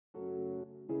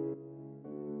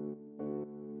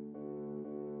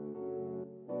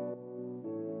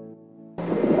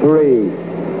3,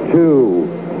 2,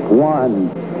 1.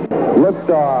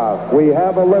 Liftoff. We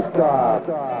have a liftoff.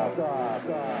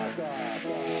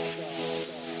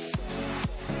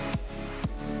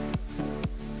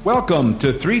 Welcome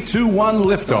to 321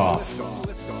 Liftoff.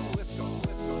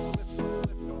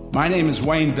 My name is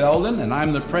Wayne Belden, and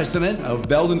I'm the president of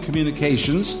Belden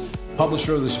Communications,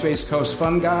 publisher of the Space Coast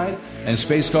Fun Guide and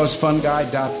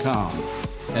SpaceCoastFunGuide.com.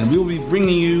 And we'll be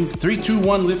bringing you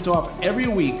 321 Liftoff every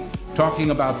week, talking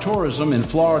about tourism in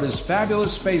Florida's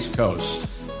fabulous Space Coast.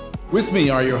 With me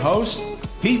are your hosts,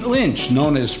 Pete Lynch,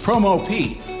 known as Promo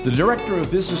Pete, the Director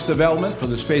of Business Development for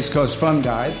the Space Coast Fun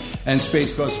Guide and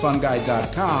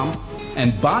SpaceCoastFunGuide.com,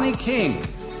 and Bonnie King,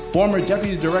 former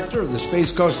Deputy Director of the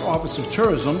Space Coast Office of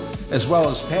Tourism, as well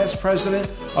as past President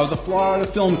of the Florida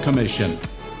Film Commission.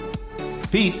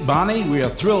 Pete, Bonnie, we are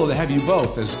thrilled to have you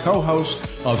both as co-hosts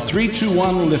of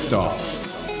 321 Liftoff.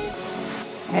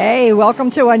 Hey,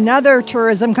 welcome to another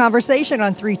tourism conversation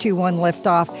on 321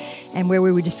 Liftoff, and where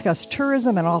we discuss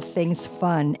tourism and all things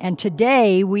fun. And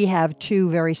today we have two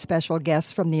very special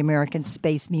guests from the American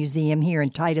Space Museum here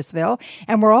in Titusville,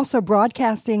 and we're also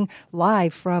broadcasting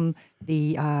live from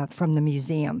the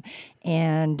museum.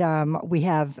 And we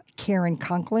have Karen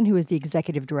Conklin, who is the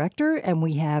executive director, and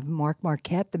we have Mark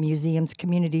Marquette, the museum's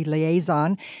community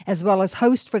liaison, as well as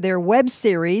host for their web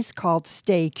series called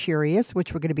Stay Curious,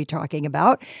 which we're going to be talking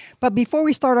about. But before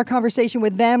we start our conversation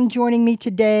with them, joining me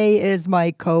today is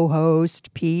my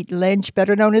co-host, Pete Lynch,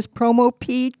 better known as Promo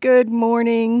Pete. Good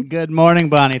morning. Good morning,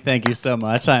 Bonnie. Thank you so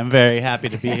much. I'm very happy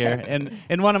to be here. And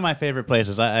in one of my favorite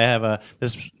places, I have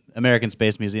this American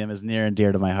Space Museum is near and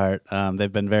dear to my heart.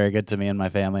 They've been very good to me and my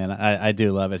family, and I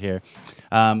do love it here.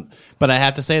 But I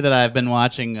have to say that I've been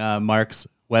watching Mark's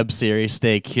web series,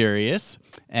 Stay Curious,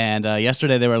 and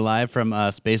yesterday they were live from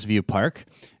Spaceview Park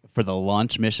for the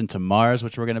launch mission to Mars,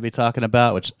 which we're going to be talking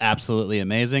about, which is absolutely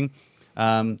amazing.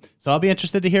 So I'll be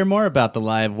interested to hear more about the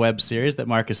live web series that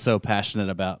Mark is so passionate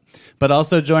about. But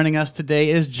also joining us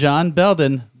today is John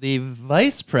Belden, the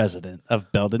Vice President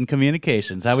of Belden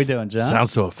Communications. How we doing, John?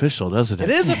 Sounds so official, doesn't it?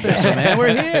 It is official, man.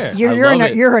 We're here.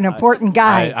 You're an important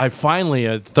guy. I finally,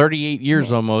 at 38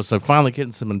 years almost, I'm finally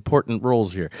getting some important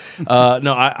roles here.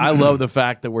 I love the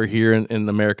fact that we're here in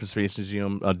the American Space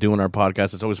Museum doing our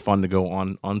podcast. It's always fun to go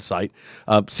on site.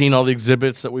 Seeing all the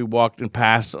exhibits that we walked and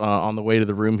passed on the way to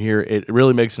the room here, it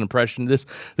really makes an impression.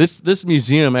 This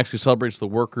museum actually celebrates the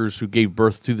workers who gave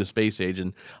birth to the space age,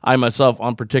 and I myself,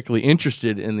 I'm particularly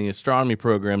interested in the astronomy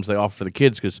programs they offer for the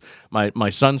kids because my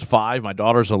son's 5, my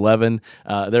daughter's 11.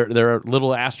 They're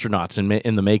little astronauts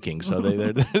in the making, so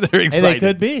they're excited. Hey, they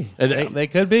could be. They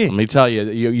could be. Let me tell you,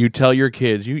 you tell your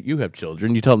kids, you have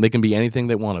children, you tell them they can be anything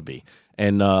they want to be.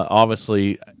 And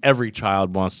obviously, every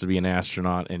child wants to be an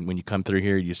astronaut. And when you come through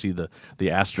here, you see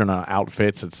the astronaut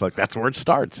outfits. It's like, that's where it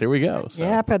starts. Here we go. So.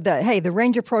 Yeah, but the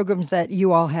range of programs that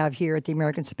you all have here at the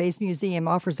American Space Museum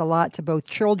offers a lot to both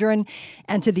children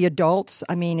and to the adults.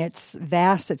 I mean, it's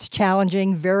vast, it's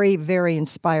challenging, very, very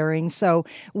inspiring. So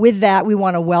with that, we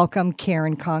want to welcome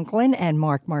Karen Conklin and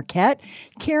Mark Marquette.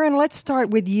 Karen, let's start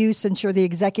with you since you're the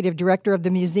executive director of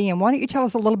the museum. Why don't you tell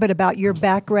us a little bit about your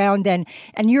background and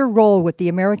your role with the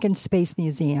American Space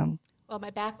Museum? Well,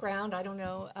 my background, I don't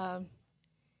know.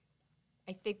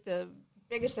 I think the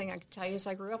biggest thing I can tell you is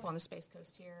I grew up on the Space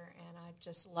Coast here, and I've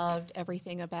just loved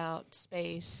everything about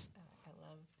space. I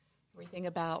love everything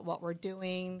about what we're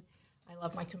doing. I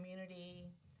love my community.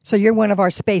 So you're one of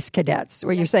our space cadets,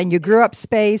 where you're saying you grew up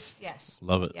space. Yes.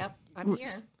 Love it. Yep, I'm here.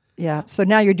 Yeah. So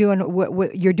now you're doing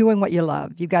what you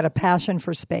love. You've got a passion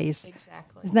for space.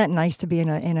 Exactly. Isn't that nice to be in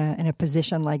a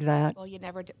position like that? Well, you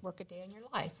never work a day in your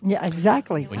life. Yeah,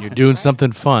 exactly. When you're doing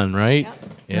something fun, right?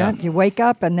 Yep. Yeah. You wake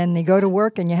up and then you go to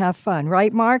work and you have fun.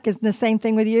 Right, Mark? Isn't the same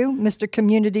thing with you, Mr.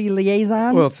 Community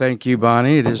Liaison? Well, thank you,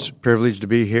 Bonnie. It is a privilege to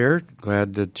be here.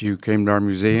 Glad that you came to our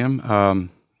museum.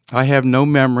 I have no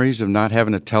memories of not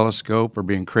having a telescope or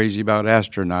being crazy about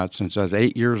astronauts since I was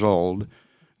 8 years old,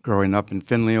 growing up in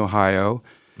Findlay, Ohio.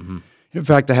 Mm-hmm. In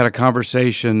fact, I had a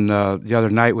conversation the other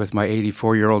night with my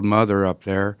 84-year-old mother up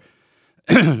there,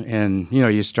 and,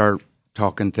 you start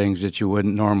talking things that you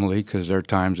wouldn't normally because their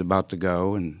time's about to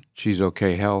go, and she's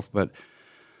okay health. But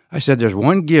I said, there's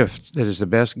one gift that is the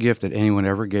best gift that anyone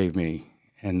ever gave me,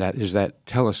 and that is that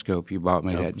telescope you bought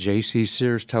me, that J.C.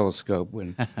 Sears telescope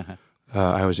when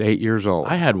I was 8 years old.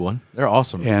 I had one. They're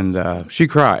awesome. And she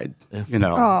cried,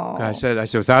 Aww. I said,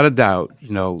 without a doubt,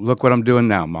 look what I'm doing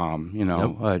now, Mom.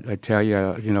 I tell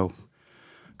you,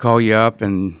 call you up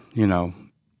and,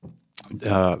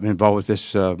 involved with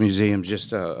this museum,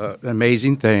 just an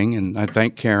amazing thing. And I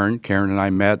thank Karen. Karen and I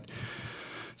met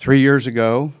 3 years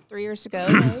ago. 3 years ago,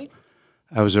 right?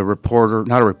 I was a reporter,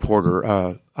 not a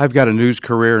reporter. I've got a news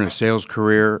career and a sales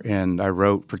career, and I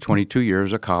wrote for 22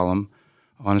 years a column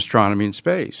on astronomy and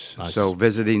space. Nice. So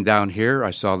visiting down here,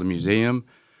 I saw the museum,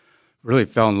 really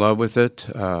fell in love with it,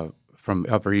 from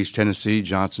Upper East Tennessee,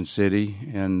 Johnson City.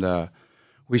 And I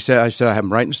said,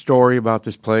 I'm writing a story about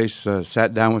this place,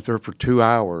 sat down with her for 2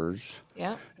 hours.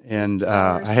 Yeah. And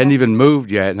I hadn't even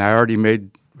moved yet, and I already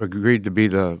agreed to be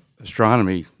the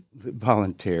astronomy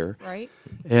volunteer. Right.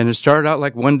 And it started out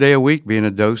like one day a week being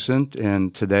a docent,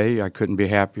 and today I couldn't be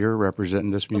happier representing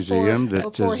this museum.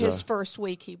 Before his first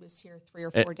week, he was here 3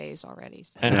 or 4 days already.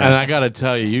 So. And I got to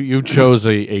tell you, you chose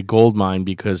a gold mine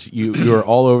because you're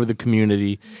all over the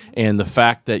community, and the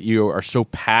fact that you are so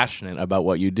passionate about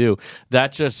what you do,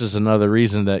 that just is another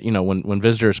reason that, when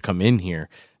visitors come in here,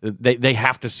 they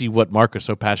have to see what Mark is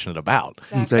so passionate about.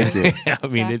 Exactly. Thank you. I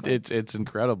mean, Exactly. it's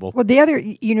incredible. Well, the other,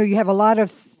 you have a lot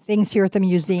of things here at the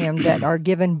museum that are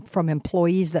given from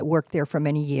employees that work there for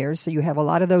many years. So you have a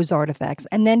lot of those artifacts,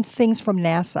 and then things from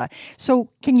NASA. So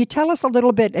can you tell us a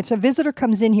little bit, if a visitor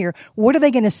comes in here, what are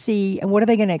they going to see and what are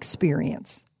they going to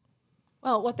experience?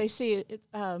 Well, what they see,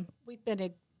 we've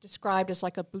been described as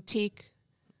like a boutique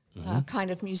kind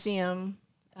of museum,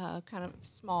 kind of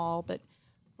small, but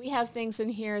we have things in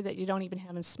here that you don't even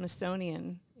have in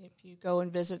Smithsonian. If you go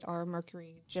and visit our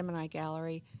Mercury Gemini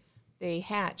Gallery, the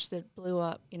hatch that blew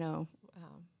up,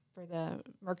 for the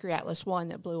Mercury Atlas 1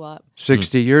 that blew up.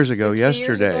 60 years ago, 60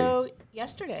 yesterday. Years ago,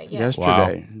 yesterday, yes.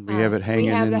 Yesterday. We have it hanging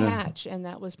We have in the the hatch, and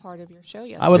that was part of your show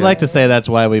yesterday. I would like to say that's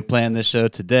why we planned this show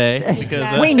today.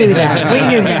 Because We knew that. We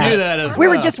knew that. We knew that as We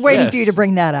were well. just waiting Yes. for you to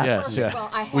bring that up. Yes, yeah.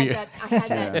 Well, I had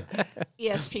that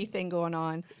ESP thing going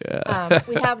on.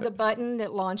 We have the button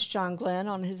that launched John Glenn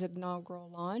on his inaugural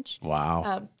launch.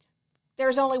 Wow.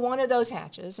 There's only one of those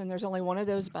hatches, and there's only one of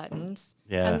those buttons.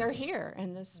 Yeah. And they're here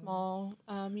in this small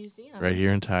museum. Right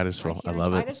here in Titusville. Right here I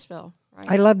love in it. Titusville. Right.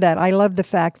 I love that. I love the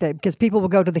fact that because people will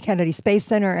go to the Kennedy Space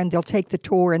Center and they'll take the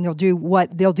tour and they'll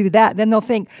do that. Then they'll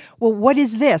think, well, what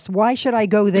is this? Why should I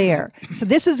go there? So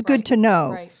this is good to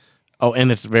know. Right. Oh,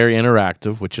 and it's very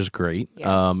interactive, which is great.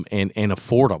 Yes. And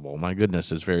affordable. My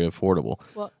goodness, it's very affordable.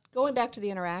 Well, going back to the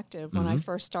interactive, when I Mm-hmm.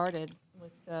 first started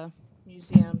with the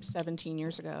museum 17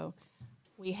 years ago,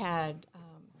 we had,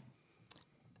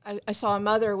 I saw a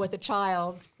mother with a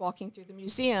child walking through the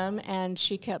museum, and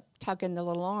she kept tugging the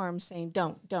little arm saying,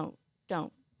 don't. And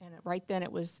right then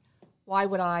it was, why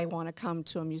would I want to come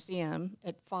to a museum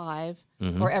at 5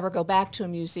 Mm-hmm. or ever go back to a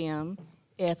museum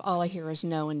if all I hear is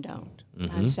no and don't?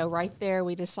 Mm-hmm. And so right there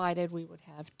we decided we would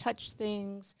have touch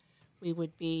things, we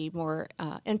would be more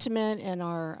intimate in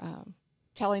our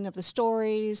telling of the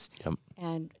stories, Yep.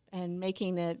 and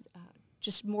making it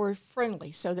just more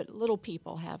friendly so that little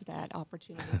people have that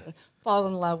opportunity to fall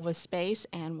in love with space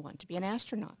and want to be an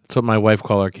astronaut. That's what my wife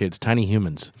calls our kids, tiny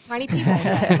humans. Tiny people,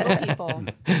 yes, little people.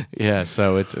 Yeah,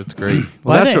 so it's great.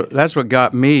 Well, that's what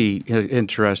got me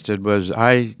interested. Was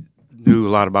I knew a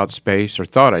lot about space, or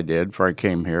thought I did before I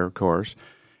came here, of course,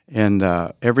 and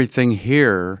everything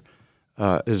here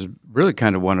is really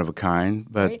kind of one of a kind.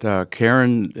 But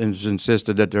Karen has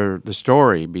insisted that the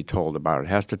story be told about it. It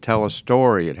has to tell a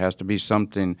story. It has to be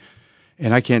something.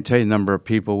 And I can't tell you the number of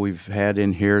people we've had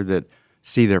in here that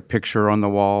see their picture on the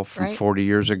wall from Right. 40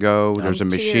 years ago. There's a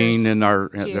machine Tears. in our.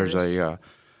 Tears. There's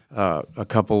a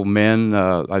couple men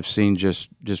I've seen just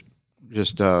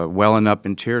welling up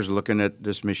in tears looking at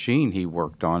this machine he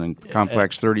worked on in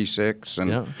Complex 36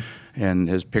 and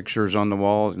his pictures on the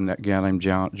wall, and that guy named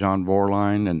John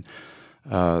Borline. And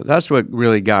that's what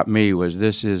really got me. Was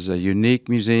this is a unique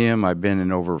museum. I've been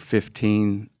in over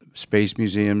 15 space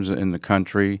museums in the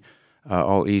country,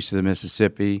 all east of the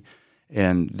Mississippi.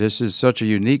 And this is such a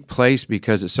unique place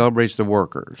because it celebrates the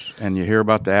workers. And you hear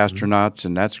about the astronauts,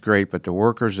 and that's great, but the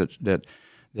workers that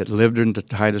lived in the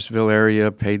Titusville area,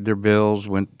 paid their bills,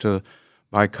 went to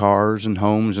buy cars and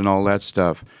homes and all that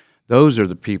stuff, those are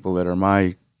the people that are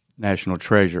my national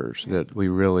treasures that we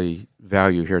really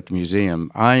value here at the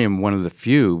museum. I am one of the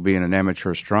few, being an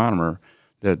amateur astronomer,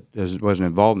 that wasn't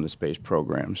involved in the space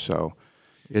program. So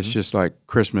it's just like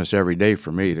Christmas every day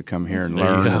for me to come here and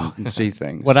learn and see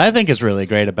things. What I think is really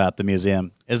great about the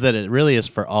museum is that it really is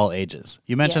for all ages.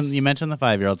 You mentioned Yes. the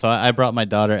 5-year-old. So I brought my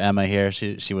daughter Emma here.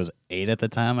 She was 8 at the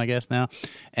time, I guess now,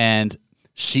 and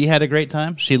she had a great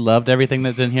time. She loved everything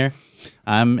that's in here.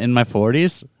 I'm in my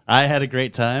 40s. I had a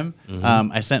great time.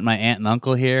 I sent my aunt and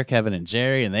uncle here, Kevin and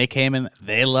Jerry, and they came and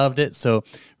they loved it. So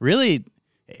really,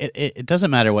 it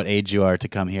doesn't matter what age you are to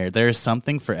come here. There is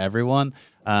something for everyone.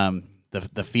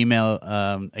 The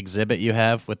female exhibit you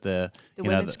have with the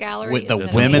women's gallery with the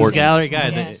is women's amazing. gallery,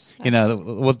 guys. Yes,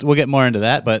 we'll get more into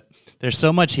that, but There's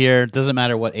so much here. It doesn't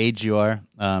matter what age you are.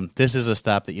 This is a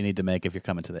stop that you need to make if you're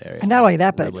coming to the area. And not only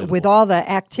that, but with all the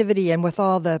activity and with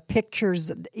all the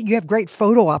pictures, you have great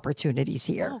photo opportunities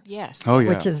here, Oh, yes. Oh, yeah.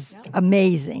 which is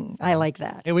amazing. I like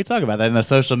that. Yeah, we talk about that in the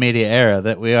social media era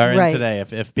that we are in Right. today.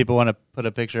 If people want to put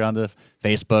a picture onto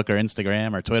Facebook or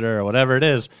Instagram or Twitter or whatever it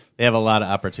is, they have a lot of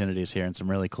opportunities here and some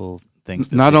really cool things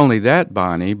to Not see. only that,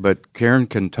 Bonnie, but Karen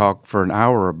can talk for an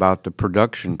hour about the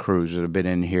production crews that have been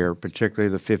in here, particularly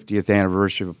the 50th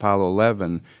anniversary of Apollo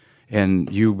 11.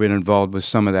 And you've been involved with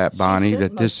some of that, Bonnie. sent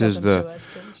That this most of is them the to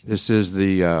us, didn't she? this is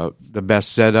the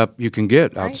best setup you can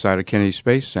get Right. outside of Kennedy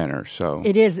Space Center. So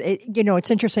It is.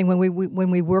 It's interesting when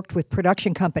we worked with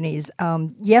production companies.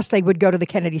 Yes, they would go to the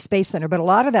Kennedy Space Center, but a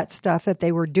lot of that stuff that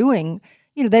they were doing,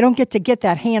 they don't get to get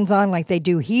that hands-on like they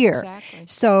do here. Exactly.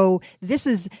 So this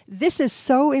is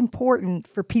so important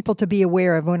for people to be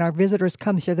aware of when our visitors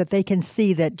come here, that they can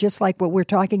see that, just like what we're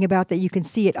talking about, that you can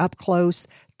see it up close,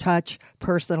 touch,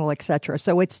 personal, etc.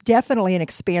 So it's definitely an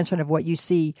expansion of what you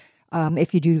see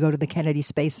if you do go to the Kennedy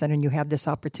Space Center and you have this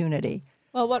opportunity.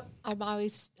 Well, what I've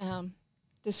always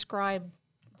described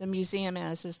the museum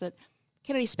as is that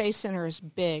Kennedy Space Center is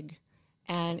big,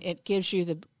 and it gives you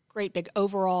the great big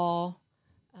overall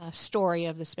story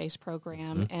of the space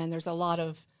program. And there's a lot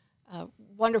of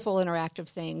wonderful interactive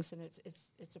things, and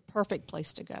it's a perfect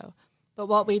place to go. But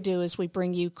what we do is we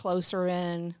bring you closer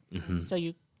in, so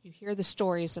you hear the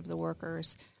stories of the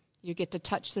workers. You get to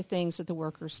touch the things that the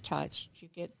workers touched. You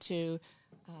get to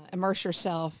immerse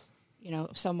yourself,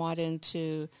 somewhat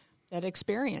into that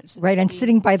experience. Right, and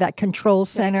sitting by that control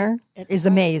center is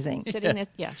amazing. Sitting at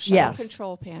shuttle Yes.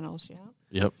 control panels, yeah.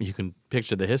 Yep, you can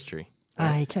picture the history.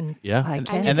 I can. Yeah. I And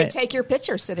can. you And can they- take your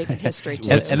picture sitting in history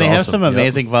too. And they have awesome. some Yep.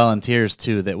 amazing volunteers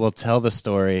too that will tell the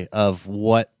story of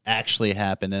what actually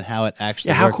happened and how it actually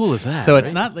Yeah, how worked. cool is that, So it's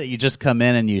right? not that you just come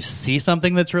in and you see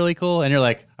something that's really cool and you're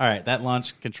like, all right, that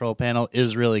launch control panel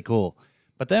is really cool.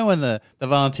 But then when the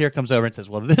volunteer comes over and says,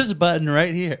 well, this button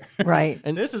right here, Right.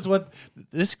 and this is what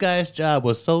this guy's job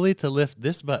was, solely to lift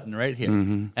this button right here.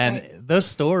 And those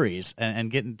stories and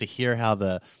getting to hear how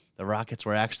the rockets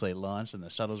were actually launched and the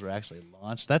shuttles were actually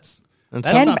launched, that's And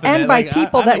something that, by like,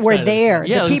 people I'm that were excited to see. there,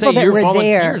 Yeah, I the was people gonna say, that your were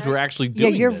there, volunteers were actually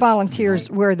doing your this. volunteers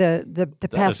were the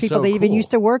past is people so that even cool. used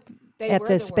to work They at were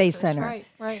the Space workers, Center.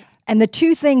 Right. And the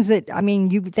two things that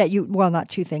not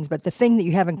two things, but the thing that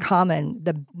you have in common,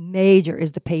 the major,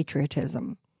 is the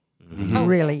patriotism. Oh,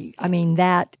 Really, yes, I mean,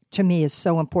 that to me is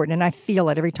so important, and I feel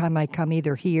it every time I come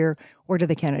either here or to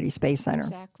the Kennedy Space Center.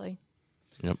 Exactly.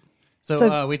 Yep.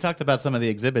 So we talked about some of the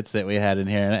exhibits that we had in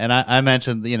here, and I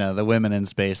mentioned the women in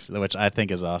space, which I think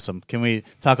is awesome. Can we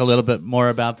talk a little bit more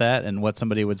about that and what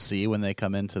somebody would see when they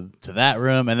come into that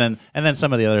room, and then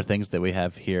some of the other things that we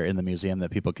have here in the museum that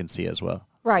people can see as well?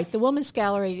 Right. The Women's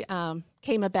Gallery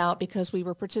came about because we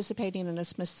were participating in a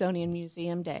Smithsonian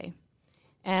Museum Day.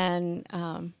 And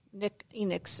Nick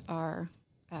Enix, our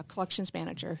collections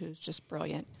manager, who's just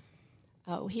brilliant,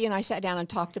 he and I sat down and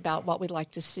talked about what we'd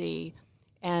like to see.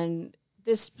 And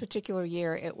this particular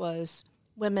year, it was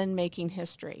women making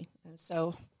history. And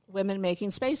so women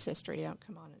making space history. Oh,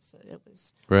 come on, it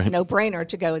was Right. a no-brainer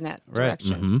to go in that Right.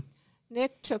 direction.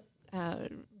 Nick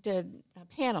did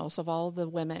panels of all the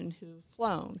women who've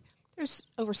flown. There's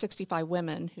over 65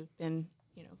 women who've been,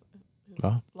 who've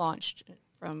Wow. launched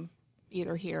from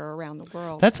either here or around the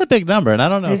world. That's a big number, and I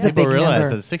don't know if It's a people big realize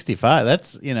number. that 65.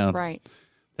 That's right.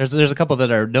 There's a couple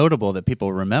that are notable that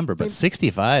people remember, but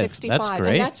 65, 65. that's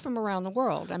great. And that's from around the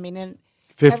world. I mean, and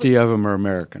 50 of them are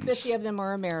Americans. 50 of them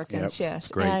are Americans, Yep. yes.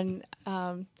 Great. And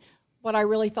what I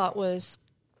really thought was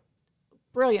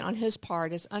brilliant on his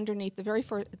part is underneath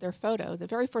their photo, the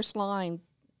very first line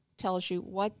tells you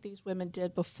what these women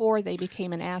did before they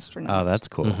became an astronaut. Oh, that's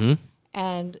cool.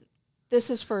 And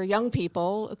this is for young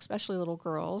people, especially little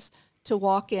girls, to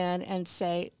walk in and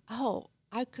say, "Oh,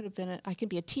 I can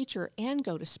be a teacher and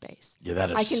go to space. Yeah,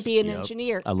 that is. I can be an yep.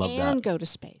 engineer I love and that. go to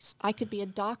space. I could be a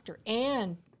doctor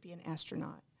and be an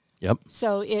astronaut." Yep.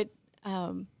 So It's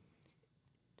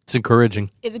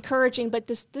encouraging. it's encouraging, but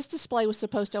this display was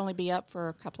supposed to only be up for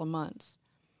a couple of months.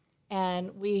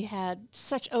 And we had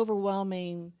such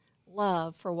overwhelming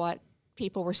love for what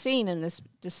people were seeing in this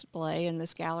display, in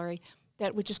this gallery,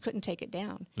 that we just couldn't take it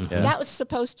down. Yeah. That was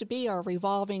supposed to be our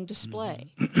revolving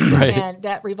display. Right. And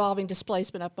that revolving display's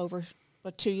been up over,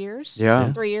 2 years?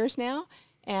 Yeah. 3 years now?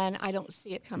 And I don't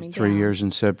see it coming 3 down. years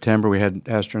in September. We had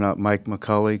astronaut Mike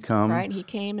McCulley come. Right, and he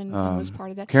came and was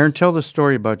part of that. Karen, tell the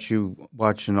story about you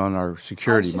watching on our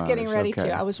security I was just monitors. getting ready Okay.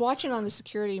 to. I was watching on the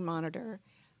security monitor,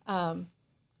 and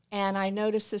I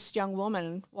noticed this young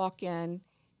woman walk in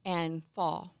and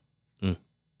fall.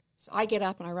 So I get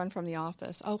up and I run from the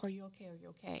office. Oh, are you okay? Are you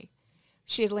okay?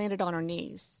 She had landed on her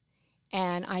knees.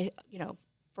 And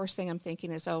first thing I'm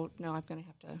thinking is, oh, no, I'm going to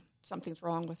have to, something's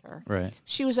wrong with her. Right.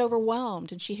 She was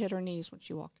overwhelmed, and she hit her knees when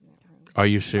she walked in that room. Are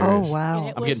you serious? Oh, wow. And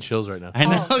it I'm was- getting chills right now. I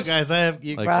know, guys. I have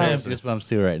seriously. goosebumps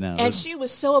too right now. And she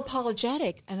was so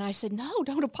apologetic. And I said, no,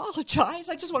 don't apologize.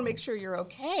 I just want to make sure you're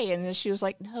okay. And she was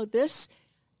like, no, this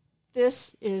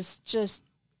is just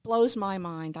blows my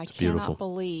mind. I beautiful. cannot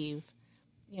believe,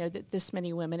 that this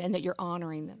many women and that you're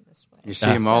honoring them this way. You see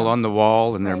them all on the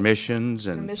wall and their Right. missions,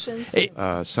 Their and missions.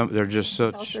 they're just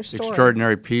us such their story.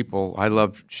 extraordinary people. I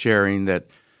love sharing that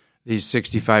these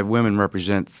 65 women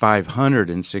represent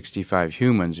 565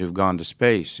 humans who've gone to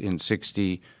space in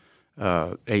 68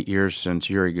 years since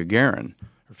Yuri Gagarin,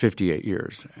 or 58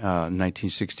 years,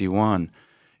 1961.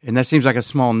 And that seems like a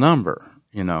small number,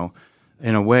 in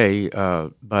a way.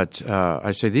 But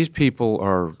I say these people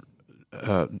are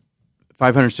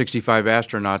 565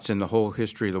 astronauts in the whole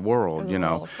history of the world,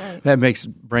 right. That makes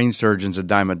brain surgeons a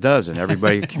dime a dozen.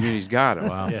 Everybody in the community's got them.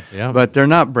 Wow. Yeah. But they're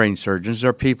not brain surgeons.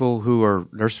 They're people who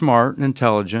they're smart and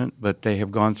intelligent, but they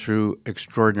have gone through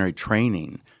extraordinary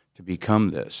training to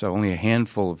become this. So only a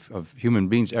handful of human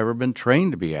beings ever been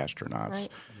trained to be astronauts. Right.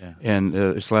 Yeah. And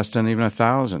it's less than even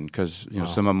 1,000 because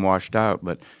some of them washed out.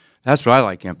 But that's what I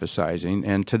like emphasizing.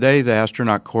 And today the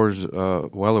astronaut corps is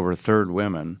well over a third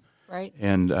women. Right.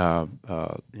 And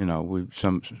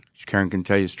Karen can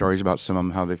tell you stories about some of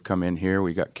them, how they've come in here.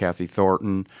 We got Kathy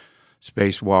Thornton,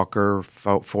 spacewalker,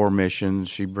 4 missions.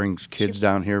 She brings kids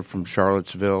down here from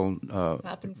Charlottesville,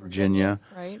 Up in Virginia,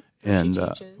 right? and She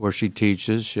teaches. where she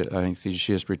teaches. I think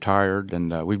she is retired,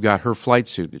 and we've got her flight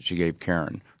suit that she gave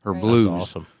Karen, her Right. blues, That's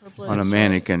awesome. Her blues, on a right.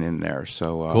 mannequin in there.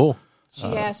 So Cool. She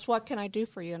asked, what can I do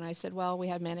for you? And I said, well, we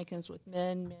have mannequins with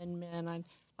men. I'd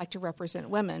like to represent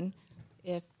women.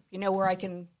 If you know where I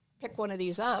can pick one of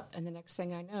these up, and the next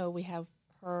thing I know, we have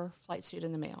her flight suit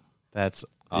in the mail. That's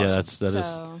awesome. Yeah,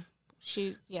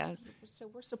 that is. So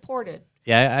we're supported.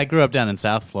 Yeah, I grew up down in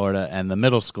South Florida, and the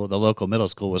local middle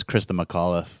school was Krista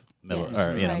McAuliffe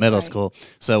Yes, middle right. school.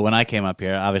 So when I came up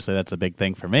here, obviously that's a big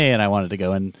thing for me, and I wanted to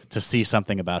go in to see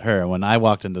something about her. When I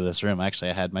walked into this room,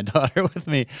 actually I had my daughter with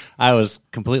me. I was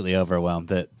completely overwhelmed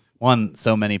that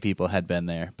so many people had been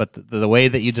there, but the way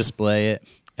that you display it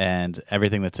and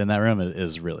everything that's in that room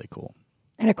is really cool.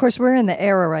 And of course, we're in the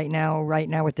era right now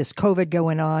with this COVID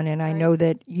going on, and I know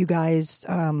that you guys,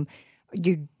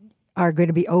 you are going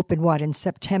to be open, in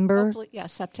September? Hopefully,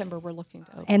 September we're looking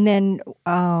to open. And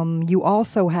then you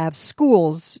also have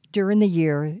schools during the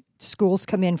year. Schools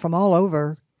come in from all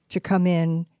over to come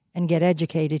in and get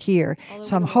educated here.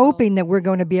 So I'm hoping that we're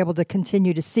going to be able to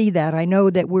continue to see that. I know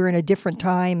that we're in a different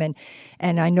time,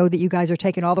 and I know that you guys are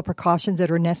taking all the precautions that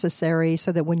are necessary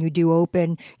so that when you do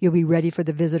open, you'll be ready for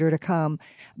the visitor to come.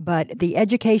 But the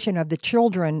education of the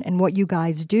children and what you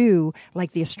guys do,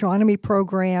 like the astronomy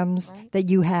programs that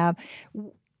you have,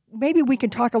 maybe we can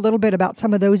talk a little bit about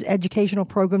some of those educational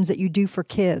programs that you do for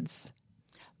kids.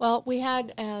 Well, we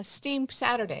had STEAM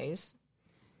Saturdays.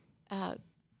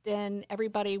 Then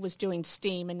everybody was doing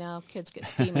STEAM, and now kids get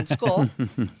STEAM in school.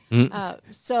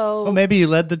 Well, maybe you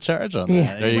led the charge on that.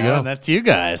 Yeah. There you go. That's you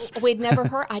guys. I'd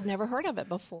never heard of it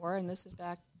before, and this is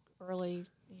back early,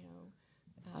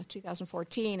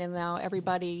 2014, and now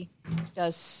everybody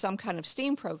does some kind of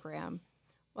STEAM program.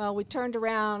 Well, we turned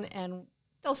around, and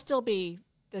there'll still be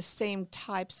the same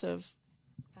types of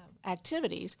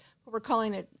activities, but we're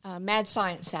calling it Mad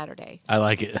Science Saturday. I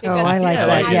like it. Oh, I like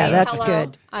that. Yeah, that's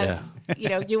good.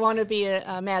 You want to be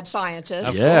a mad scientist.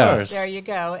 Of Yeah. course. There you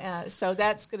go. So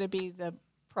that's going to be the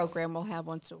program we'll have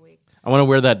once a week. I want to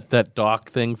wear that Doc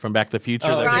thing from Back to the Future.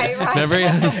 Right.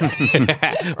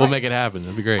 Remember? We'll make it happen.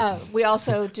 That'd be great. We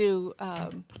also do.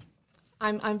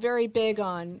 I'm very big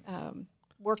on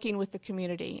working with the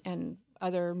community and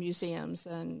other museums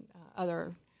and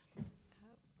other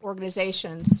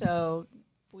organizations. So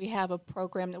we have a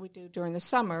program that we do during the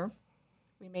summer.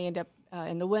 We may end up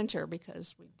in the winter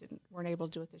because weren't able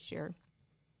to do it this year.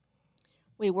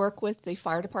 We work with the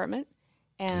fire department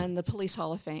and the Police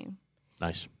Hall of Fame.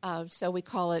 Nice. So we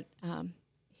call it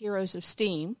Heroes of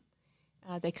STEAM.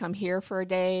 They come here for a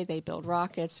day. They build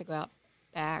rockets. They go out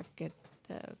back at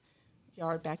the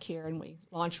yard back here, and we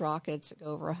launch rockets that go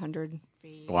over 100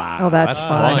 feet. Wow. Oh, that's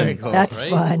fun. Very cool. That's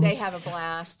Right? fun. They have a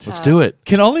blast. Let's do it.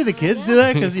 Can only the kids do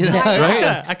that? Because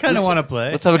Right. I kind of want to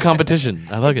play. Let's have a competition.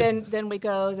 I like it. Then we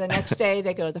go the next day.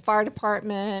 They go to the fire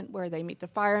department where they meet the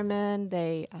firemen.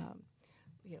 They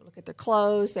look at their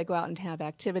clothes. They go out and have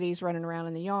activities running around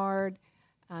in the yard.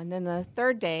 And then the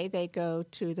third day, they go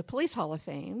to the Police Hall of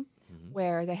Fame,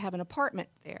 where they have an apartment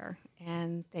there.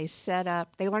 And they set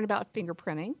up, they learn about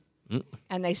fingerprinting.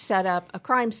 and they set up a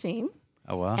crime scene.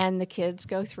 Oh wow! And the kids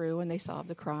go through and they solve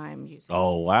the crime. Using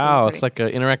Oh, wow. It's like an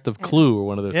interactive Clue or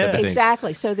one of those type of things.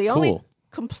 exactly. So the only Cool.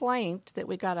 complaint that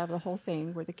we got out of the whole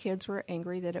thing were the kids were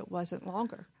angry that it wasn't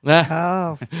longer.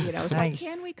 Oh, It's nice. like,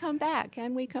 can we come back?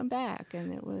 Can we come back?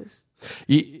 And it was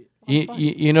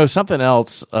You know, something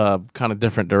else, kind of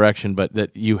different direction, but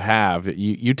that you have,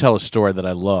 you tell a story that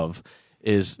I love,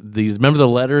 is these, remember the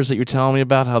letters that you're telling me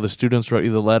about, how the students wrote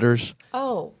you the letters?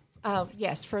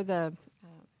 yes, for the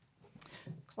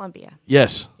Columbia.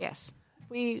 Yes. Yes.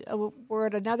 We were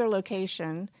at another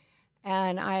location,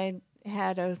 and I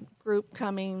had a group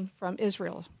coming from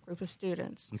Israel, group of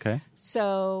students. Okay.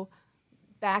 So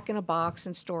back in a box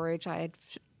in storage, I had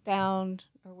found,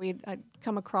 or I'd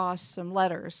come across some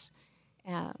letters.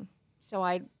 So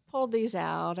I pulled these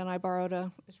out, and I borrowed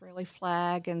a Israeli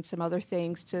flag and some other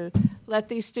things to let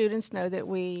these students know that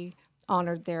we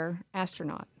honored their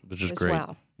astronaut Which is as great.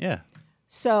 well. Yeah.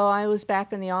 So I was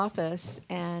back in the office,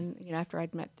 and after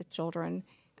I'd met the children,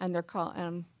 and they're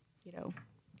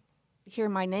hear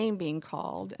my name being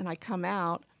called, and I come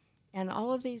out, and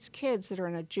all of these kids that are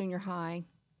in a junior high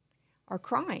are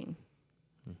crying.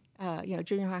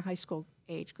 Junior high school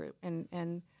age group,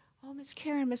 and oh, Miss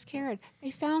Karen,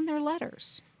 they found their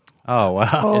letters. Oh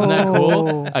wow! Isn't that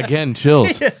cool? Again,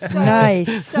 chills. So,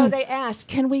 Nice. So they asked,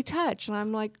 "Can we touch?" And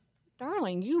I'm like,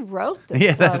 "Darling, you wrote this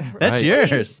Yeah, letter. that's Please."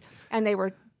 yours. And they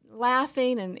were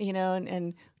laughing and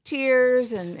and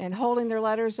tears and holding their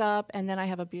letters up. And then I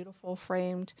have a beautiful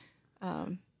framed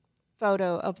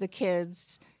photo of the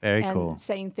kids. Very and cool.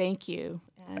 saying thank you.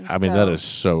 And I mean, that is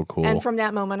so cool. And from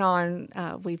that moment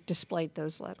on, we've displayed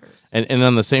those letters. And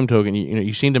on the same token,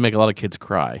 you seem to make a lot of kids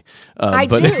cry. I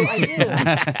but, do.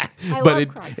 I but love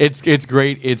crying. it's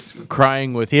great. It's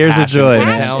crying with Tears of passion. joy, I'm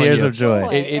man. telling Tears you. of joy.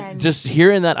 And- Just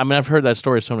hearing that, I mean, I've heard that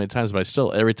story so many times, but I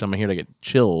still, every time I hear it, I get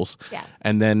chills. Yeah.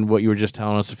 And then what you were just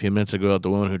telling us a few minutes ago about the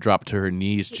woman who dropped to her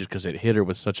knees just because it hit her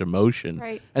with such emotion.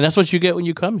 Right. And that's what you get when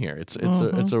you come here. It's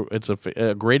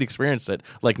a great experience that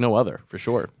like no other, for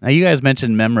sure. Now, you guys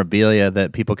mentioned memorabilia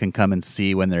that people can come and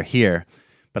see when they're here,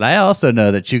 but I also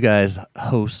know that you guys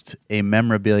host a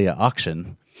memorabilia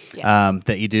auction Yes.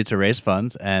 that you do to raise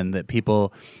funds, and that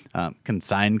people can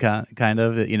sign kind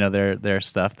of their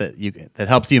stuff that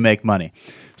helps you make money.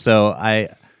 So I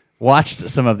watched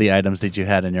some of the items that you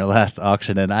had in your last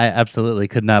auction, and I absolutely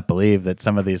could not believe that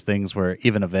some of these things were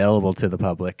even available to the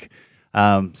public.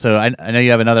 So I know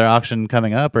you have another auction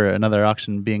coming up, or another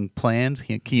auction being planned.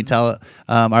 Can you tell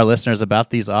our listeners about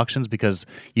these auctions, because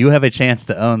you have a chance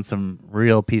to own some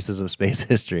real pieces of space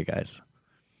history, guys?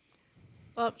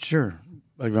 Well, Sure.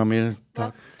 You want me to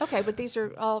talk? okay, but these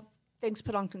are all things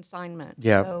put on consignment.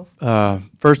 Yeah. So,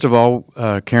 First of all,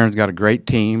 Karen's got a great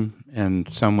team, and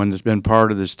someone that's been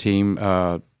part of this team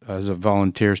as a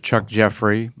volunteer is Chuck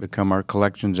Jeffrey, become our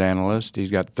collections analyst.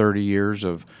 He's got 30 years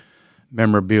of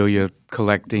memorabilia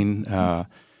collecting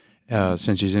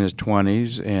since he's in his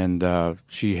 20s, and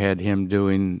she had him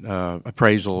doing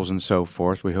appraisals and so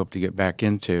forth. We hope to get back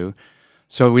into.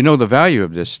 So we know the value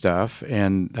of this stuff,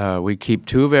 and we keep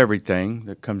 2 of everything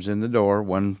that comes in the door.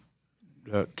 One,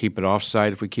 keep it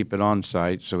off-site if we keep it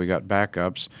on-site, so we got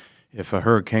backups. If a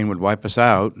hurricane would wipe us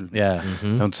out, Yeah.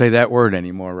 don't say that word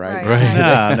anymore, right?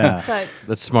 No, no. But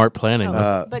That's smart planning.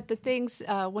 but the things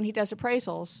when he does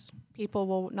appraisals, people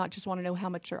will not just want to know how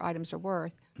much their items are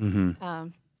worth.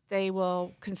 They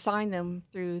will consign them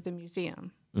through the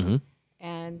museum,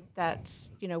 and that's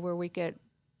where we get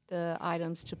the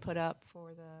items to put up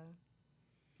for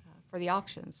the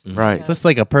auctions. Right. So it's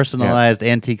like a personalized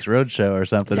Antiques Roadshow or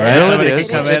something, Yeah. right? Really Somebody is.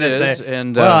 can come in It and is. say,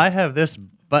 And, well, I have this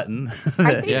button.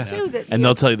 I think too that and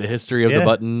they'll tell you the history of the Yeah.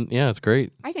 button. Yeah, it's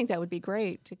great. I think that would be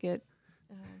great to get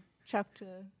Chuck to.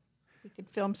 We could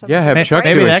film something. Yeah, have Hey, Chuck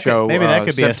maybe do a that show. could, maybe that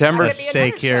could be September. a That could be Stay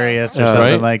another show. Curious or Right.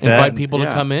 something like that. Invite people to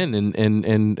Yeah. come in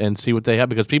and see what they have,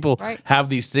 because people Right. have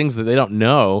these things that they don't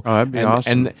know. Oh, that'd be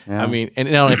awesome. And Yeah. I mean, and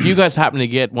if you guys happen to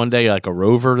get one day like a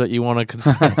rover that you want to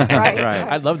consider, Right.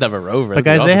 I'd love to have a rover. But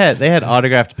That'd guys, be awesome. they had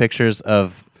autographed pictures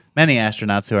of many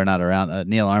astronauts who are not around.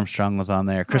 Neil Armstrong was on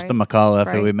there. Krista Right. McAuliffe,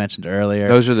 who Right. we mentioned earlier.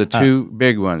 Those are the 2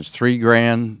 big ones.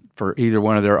 $3,000 for either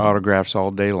one of their autographs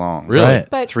all day long. Really? Right.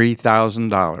 But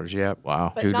 $3,000. Yep.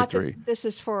 Wow. But 2 to not 3. that this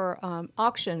is for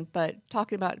auction, but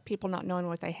talking about people not knowing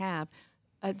what they have.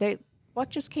 What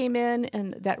just came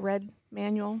in that red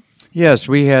manual? Yes,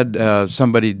 we had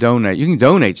somebody donate. You can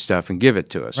donate stuff and give it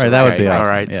to us. Right, that would be All awesome,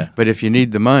 right. yeah. But if you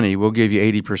need the money, we'll give you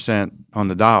 80% on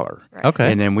the dollar. Right.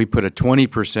 Okay. And then we put a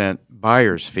 20%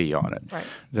 buyer's fee on it. Right.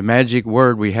 The magic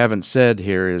word we haven't said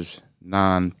here is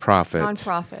nonprofit.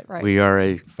 Nonprofit, right. We are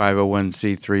a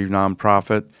 501c3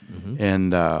 nonprofit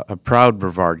and a proud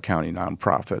Brevard County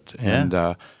nonprofit.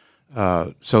 And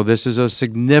so this is a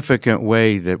significant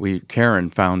way that Karen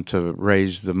found to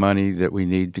raise the money that we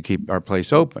need to keep our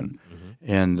place open.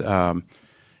 And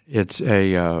it's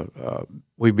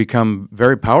we've become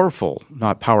very powerful.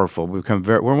 Not powerful.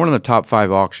 We're one of the top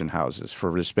 5 auction houses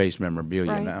for the space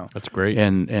memorabilia Right. now. That's great.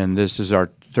 And this is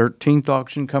our 13th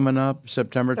auction coming up,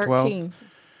 September 12th. 13.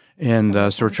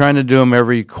 And so we're trying to do them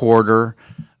every quarter.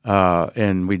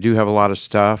 And we do have a lot of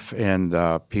stuff, and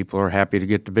people are happy to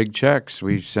get the big checks.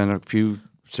 We sent a few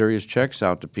serious checks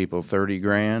out to people,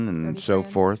 $30,000 and so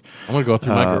forth. I'm going to go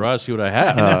through my garage, see what I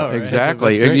have.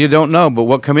 Exactly. That's great. You don't know, but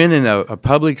what come in a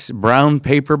Publix brown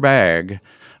paper bag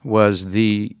was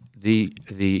the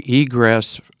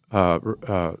egress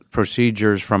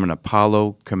procedures from an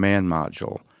Apollo command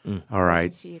module. All right,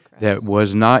 Emergency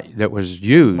egress. that was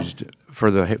used for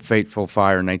the fateful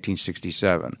fire in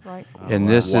 1967. Right. And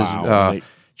this is Right.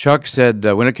 Chuck said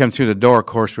when it came through the door, of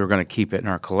course, we were going to keep it in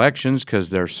our collections because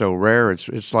they're so rare.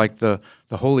 It's like the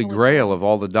holy grail of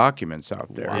all the documents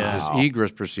out there. It's this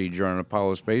egress procedure on an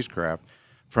Apollo spacecraft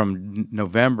from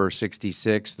November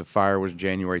 66. The fire was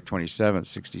January 27th,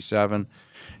 67.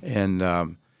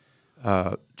 And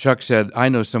Chuck said, I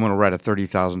know someone will write a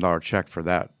 $30,000 check for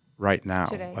that right now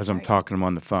Today, as I'm right. talking to him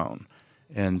on the phone.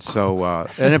 And so,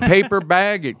 in a paper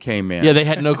bag it came in. Yeah, they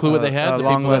had no clue what they had. the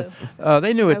Along people with,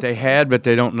 they knew what they had, but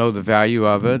they don't know the value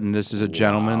of it. And this is a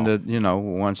gentleman that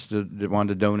wanted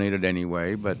to donate it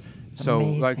anyway. But so,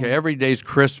 like Amazing. every day's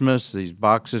Christmas, these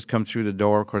boxes come through the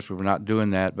door. Of course, we were not doing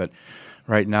that, but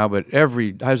right now. But I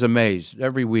was amazed.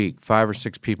 Every week, 5 or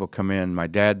 6 people come in. My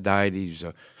dad died. He's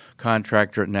a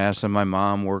contractor at NASA. My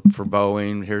mom worked for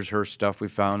Boeing. Here's her stuff we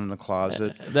found in the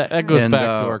closet. that goes And,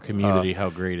 back to our community, how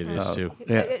great it is, too.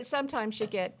 Sometimes you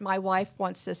get, my wife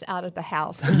wants this out of the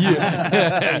house.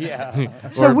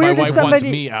 So Or where my does wife somebody? wants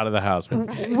me out of the house.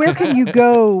 Where can you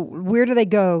go? Where do they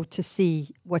go to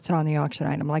see what's on the auction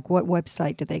item? Like what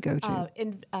website do they go to?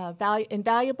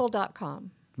 Invaluable.com.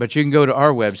 But you can go to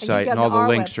our website, go and to all the our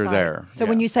links are website. there. So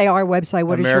when you say our website,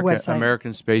 what is your website?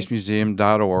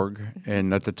 AmericanSpaceMuseum.org,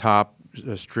 and at the top,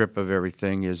 a strip of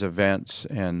everything is events,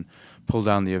 and pull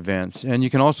down the events. And you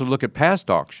can also look at past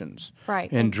auctions Right.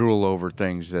 and drool over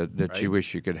things that you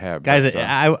wish you could have. Guys, But,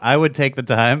 I would take the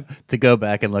time to go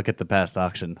back and look at the past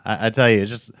auction. I tell you,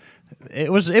 it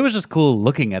was just cool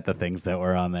looking at the things that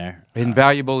were on there.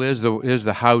 Invaluable is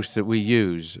the house that we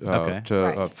use Okay. to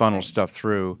Right, funnel right. stuff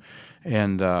through,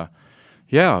 and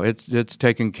it's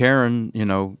taken Karen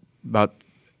about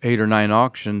 8 or 9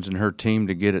 auctions and her team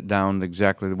to get it down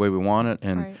exactly the way we want it,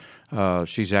 and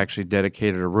she's actually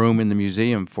dedicated a room in the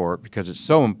museum for it because it's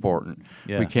so important.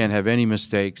 Yeah. We can't have any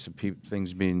mistakes of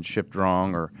things being shipped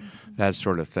wrong or that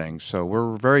sort of thing. So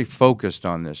we're very focused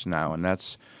on this now, and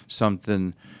that's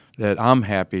something that I'm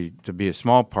happy to be a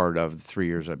small part of the 3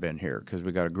 years I've been here because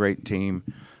we got a great team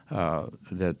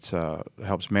that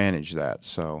helps manage that.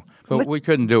 So, but we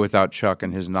couldn't do it without Chuck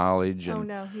and his knowledge. And, Oh,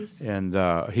 no, he's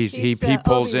he he's the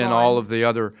pulls in Obi-Wan. all of the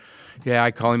other. Yeah,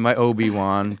 I call him my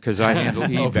Obi-Wan because I handle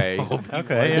eBay.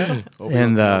 Okay, yeah.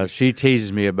 And she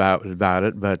teases me about it,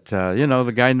 but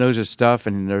the guy knows his stuff.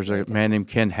 And there's a man named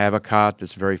Ken Havocott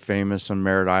that's very famous on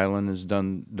Merritt Island. Has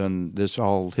done this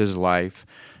all his life,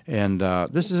 and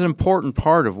this is an important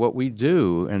part of what we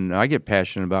do. And I get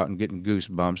passionate about and getting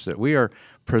goosebumps that we are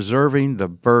preserving the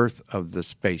birth of the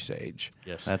space age.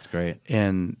 Yes. That's great.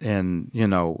 And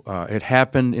it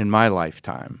happened in my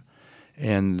lifetime.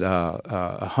 And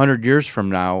 100 years from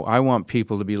now, I want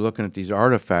people to be looking at these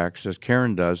artifacts as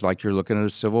Karen does, like you're looking at a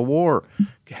Civil War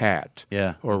hat,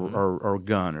 Yeah. or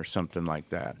gun or something like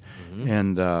that.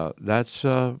 And that's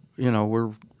we're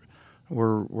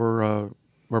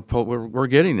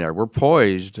getting there. We're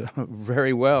poised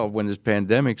very well when this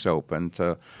pandemic's open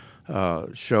to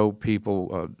show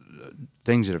people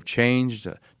things that have changed.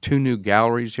 2 new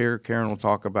galleries here, Karen will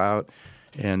talk about,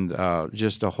 and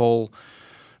just a whole.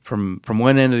 From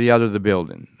one end to the other of the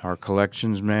building, our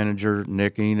collections manager,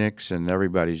 Nick Enix, and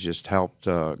everybody's just helped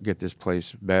get this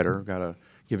place better. Got to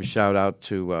give a shout out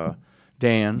to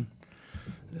Dan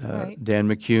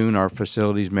McCune, our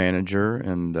facilities manager,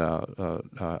 and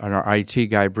our IT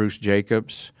guy, Bruce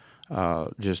Jacobs.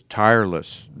 Just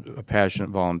tireless, passionate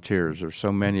volunteers. There's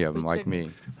so many of them like me.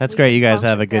 That's great. You guys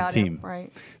have a Function good without team. him,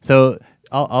 right. So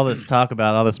all this talk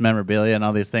about all this memorabilia and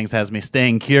all these things has me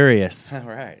staying curious. All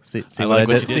right. See I what like I what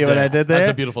did. you See did what there. I did there.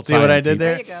 That's a beautiful See what tie-in, I did Pete.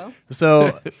 there. There you go.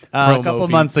 So a couple Pete.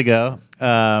 months ago,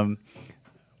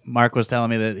 Mark was telling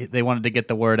me that they wanted to get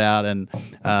the word out, and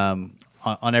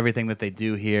on everything that they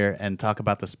do here and talk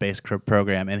about the space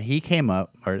program. And he came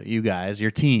up, or you guys,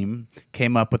 your team,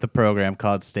 came up with a program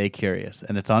called Stay Curious.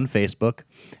 And it's on Facebook,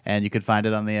 and you can find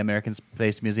it on the American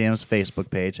Space Museum's Facebook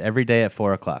page every day at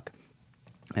 4 o'clock.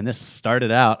 And this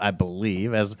started out, I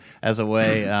believe, as a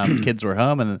way kids were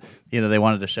home, and they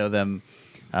wanted to show them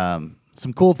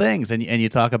some cool things. And you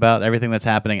talk about everything that's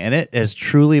happening, and it has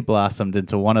truly blossomed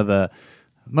into one of the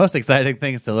most exciting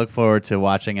things to look forward to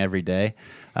watching every day.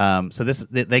 So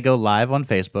they go live on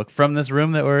Facebook from this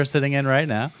room that we're sitting in right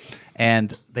now,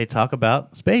 and they talk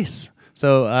about space.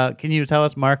 So can you tell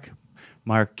us, Mark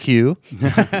Q?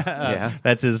 Yeah.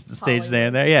 That's his stage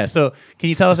name there. Yeah. So can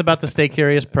you tell us about the Stay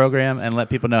Curious program and let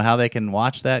people know how they can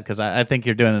watch that? Because I think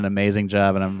you're doing an amazing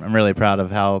job, and I'm really proud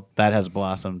of how that has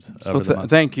blossomed over the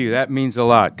months. Thank you. That means a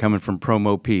lot coming from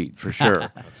Promo Pete, for sure.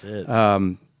 That's it.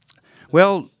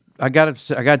 Well, I got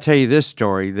to tell you this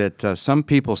story that some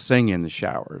people sing in the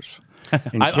showers.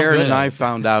 And I'm Karen good and at I it.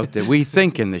 found out that we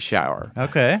think in the shower.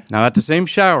 Okay. Now, not the same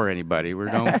shower, anybody. We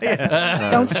don't.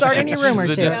 Don't start any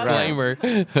rumors The here. disclaimer.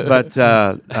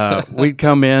 But we'd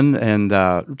come in,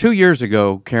 and 2 years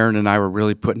ago, Karen and I were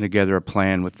really putting together a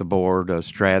plan with the board, a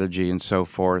strategy, and so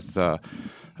forth for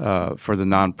the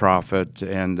nonprofit,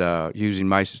 and using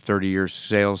my 30 years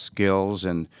sales skills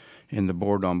and the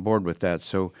board on board with that.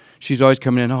 So she's always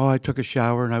coming in, I took a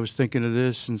shower and I was thinking of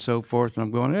this and so forth. And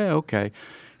I'm going, okay.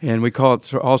 And we call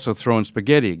it also throwing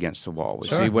spaghetti against the wall. We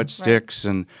see what sticks.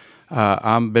 And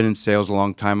I've been in sales a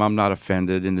long time. I'm not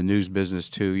offended. In the news business,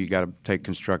 too, you got to take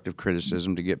constructive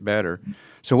criticism to get better.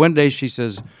 So one day she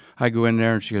says, I go in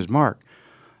there and she goes, Mark,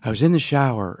 I was in the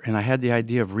shower and I had the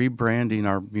idea of rebranding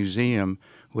our museum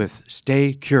with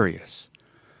Stay Curious.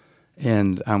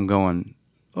 And I'm going,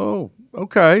 oh,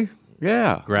 okay.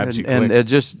 Yeah, Grabs you and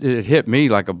quick. it hit me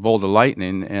like a bolt of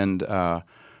lightning, and I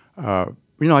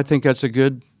think that's a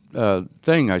good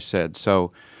thing. I said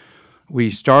so. We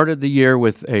started the year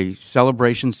with a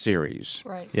celebration series.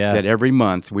 Right. Yeah. That every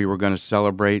month we were going to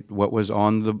celebrate what was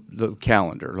on the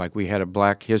calendar. Like we had a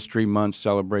Black History Month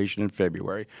celebration in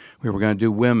February. We were going to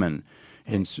do women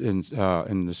in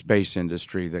the space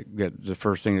industry. That the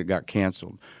first thing that got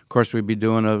canceled. Of course, we'd be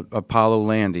doing a Apollo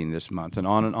landing this month, and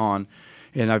on and on.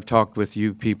 And I've talked with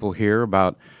you people here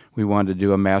about we wanted to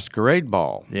do a masquerade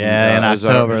ball. Yeah, in as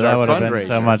our October. That would have been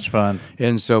so fundraiser. much fun.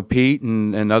 And so Pete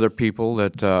and other people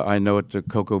that I know at the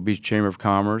Cocoa Beach Chamber of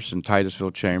Commerce and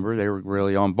Titusville Chamber, they were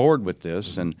really on board with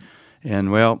this. And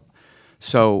well,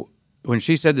 so when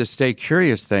she said the Stay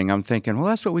Curious thing, I'm thinking, well,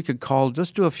 that's what we could call,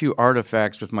 just do a few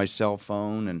artifacts with my cell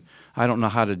phone. And I don't know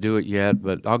how to do it yet,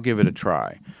 but I'll give it a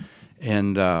try.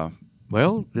 And,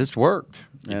 well, this worked.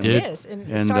 did. It is. And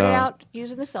it started out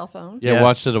using the cell phone. Yeah,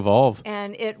 watched it evolve.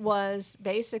 And it was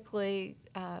basically,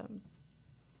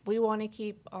 we want to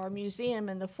keep our museum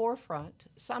in the forefront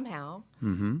somehow,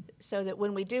 so that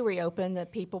when we do reopen,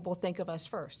 that people will think of us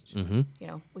first.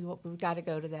 We've got to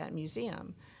go to that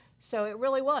museum. So it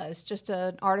really was just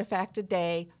an artifact a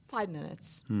day, 5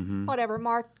 minutes, whatever.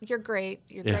 Mark, you're great.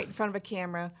 You're great in front of a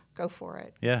camera. Go for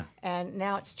it. Yeah. And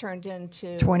now it's turned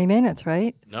into 20 minutes,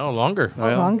 right? No, longer.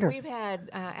 Longer. We've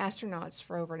had astronauts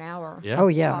for over an hour. Yeah. Oh,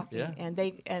 yeah. talking, Yeah.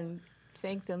 and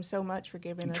thank them so much for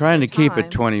giving us Trying their to keep time.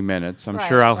 it 20 minutes. I'm Right,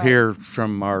 sure I'll right. hear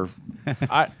from our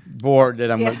I, board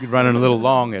that I'm Yeah. running a little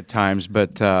long at times,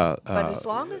 but But as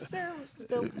long as the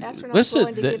astronauts Listen,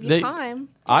 willing to give you time.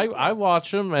 I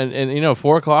watch them, and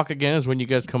 4 o'clock again is when you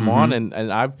guys come on, and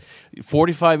I've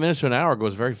 45 minutes to an hour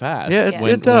goes very fast. Yeah, it-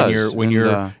 when, it does. When And,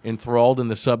 you're enthralled in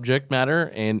the subject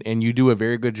matter, and you do a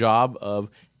very good job of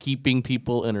keeping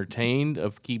people entertained,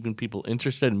 of keeping people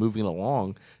interested and moving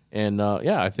along. And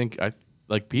I think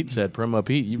like Pete said, Promo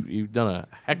Pete, you've done a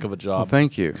heck of a job. Well,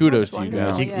 thank you. Kudos That's to you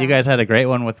wonderful. guys. Yeah. You guys had a great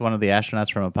one with one of the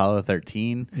astronauts from Apollo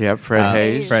 13. Yep, Fred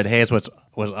Hayes. Fred Hayes was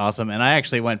awesome. And I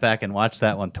actually went back and watched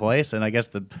that one twice. And I guess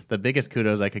the biggest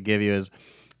kudos I could give you is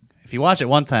if you watch it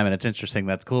one time and it's interesting,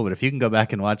 that's cool. But if you can go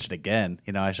back and watch it again,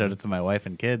 I showed it to my wife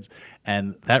and kids.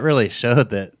 And that really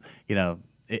showed that,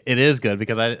 it is good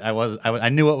because I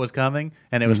knew what was coming,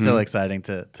 and it was still exciting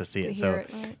to see it. hear So it,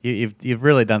 right. you've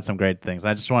really done some great things.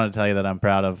 I just wanted to tell you that I'm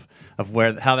proud of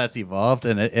how that's evolved,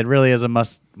 and it really is a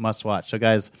must watch. So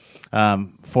guys,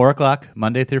 4 o'clock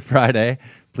Monday through Friday,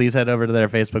 please head over to their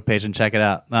Facebook page and check it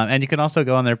out. And you can also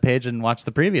go on their page and watch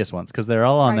the previous ones because they're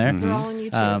all on there. They're all on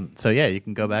YouTube. So yeah, you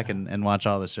can go back and watch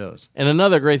all the shows. And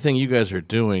another great thing you guys are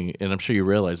doing, and I'm sure you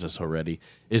realize this already,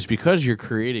 is because you're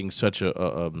creating such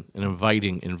an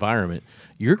inviting environment,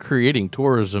 you're creating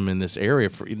tourism in this area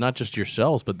for not just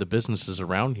yourselves, but the businesses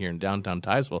around here in downtown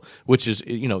Titusville, which is,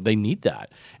 they need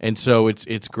that. And so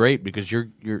it's great because you're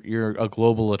a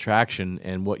global attraction,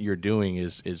 and what you're doing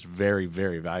is very,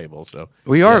 very valuable. So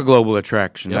we are a global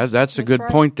attraction. Yep. That's a good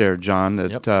right. point there, John.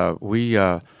 That we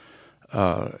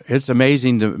it's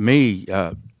amazing to me.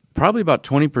 Probably about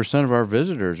 20% of our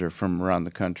visitors are from around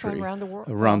the country, From around the world.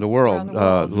 Around the world.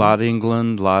 A lot of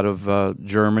England, a lot of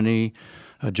Germany,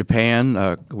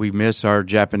 Japan. We miss our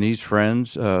Japanese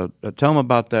friends. Tell them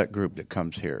about that group that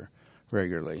comes here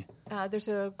regularly. There's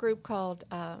a group called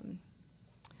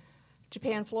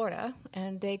Japan, Florida,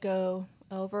 and they go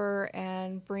over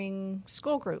and bring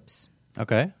school groups.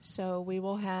 Okay. So we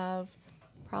will have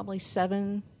probably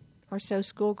 7 or so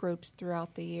school groups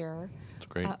throughout the year. That's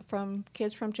great. From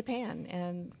kids from Japan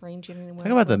and ranging in. Talk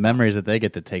about the memories that they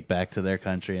get to take back to their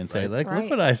country and say, look Right.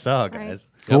 what I saw, Right. guys.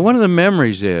 Well, one of the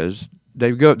memories is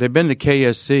they've been to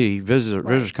KSC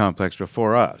Visitors Complex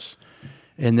before us,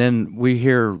 and then we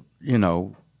hear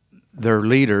their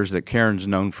leaders that Karen's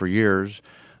known for years,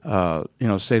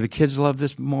 say the kids love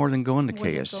this more than going to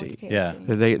KSC. Yeah.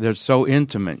 They're so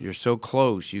intimate. You're so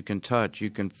close. You can touch.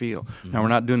 You can feel. Now we're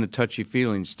not doing the touchy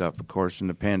feeling stuff, of course, in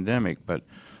the pandemic, but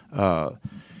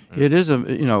it is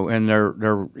and they're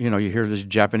you hear this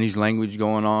Japanese language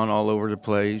going on all over the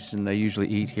place, and they usually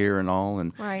eat here and all.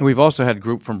 And, Right. and we've also had a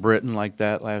group from Britain like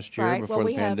that last year Right. before Well,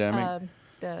 the we pandemic. have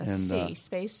the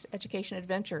Space Education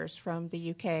Adventures from the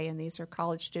UK, and these are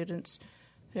college students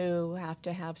who have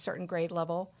to have certain grade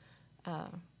level,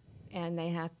 and they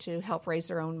have to help raise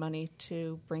their own money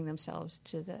to bring themselves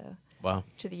to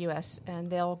the U.S.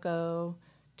 And they'll go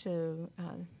to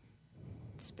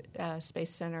Space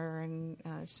Center and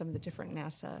some of the different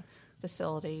NASA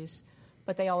facilities,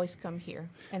 but they always come here,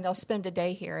 and they'll spend a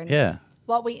day here. And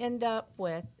what we end up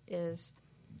with is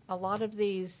a lot of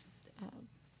these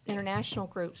international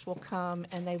groups will come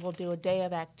and they will do a day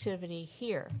of activity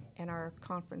here in our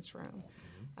conference room.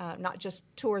 Not just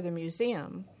tour the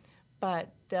museum,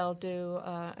 but they'll do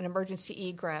an emergency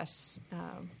egress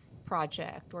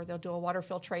project, or they'll do a water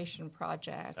filtration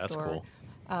project. That's or,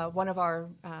 cool. One of our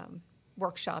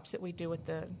workshops that we do with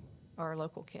our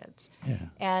local kids. Yeah.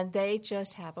 And they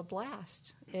just have a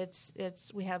blast.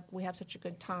 We have such a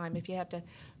good time. If you have to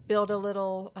build a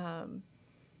little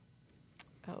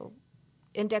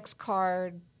index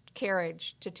card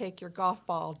carriage to take your golf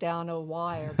ball down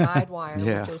a guide wire,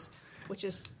 Yeah. which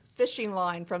is fishing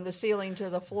line from the ceiling to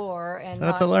the floor, and So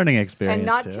it's a learning experience, and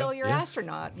not too. kill your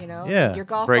astronaut. Yeah. Your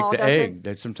golf Break ball the doesn't.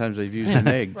 egg. Sometimes they've used an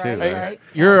egg too. Right, right.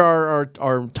 You're our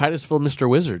Titusville Mr.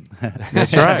 Wizard.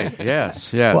 That's right.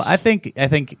 Yes. Well, I think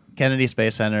Kennedy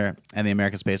Space Center and the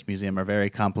American Space Museum are very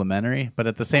complementary, but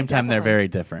at the same time, they're Definitely. very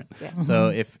different. Yeah. So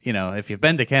if you've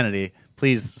been to Kennedy,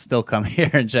 please still come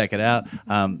here and check it out.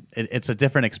 It's a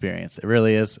different experience. It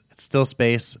really is. It's still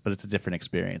space, but it's a different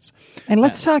experience. And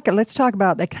let's talk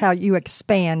about how you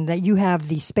expand, that you have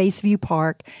the Space View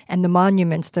Park and the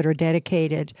monuments that are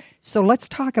dedicated. So let's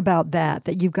talk about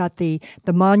that you've got the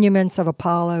monuments of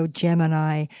Apollo,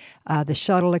 Gemini, the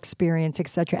shuttle experience,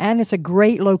 etc. And it's a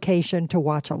great location to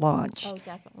watch a launch, Oh,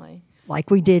 definitely. like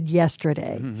we did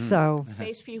yesterday. So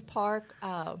Space View Park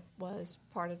was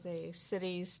part of the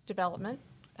city's development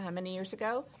many years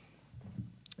ago.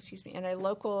 Excuse me. And a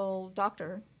local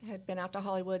doctor had been out to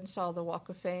Hollywood and saw the Walk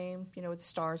of Fame, with the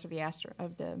stars of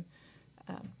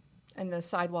and the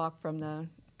sidewalk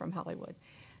from Hollywood.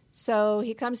 So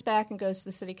he comes back and goes to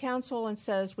the city council and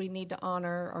says we need to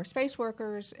honor our space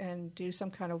workers and do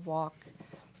some kind of walk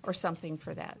or something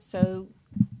for that. So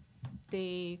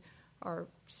our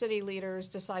city leaders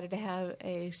decided to have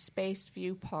a Space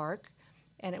View Park,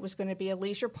 and it was going to be a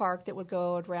leisure park that would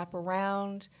go and wrap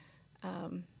around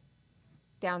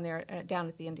down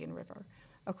at the Indian River,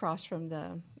 across from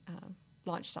the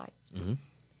launch site. Mm-hmm.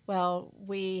 Well,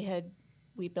 we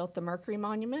built the Mercury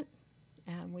Monument,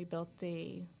 and we built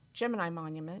the Gemini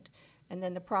Monument, and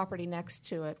then the property next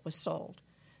to it was sold.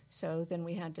 So then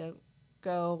we had to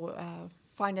go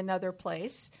find another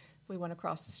place. We went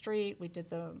across the street. We did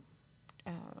the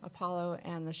Apollo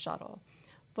and the shuttle.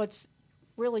 What's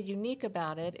really unique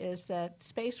about it is that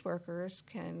space workers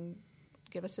can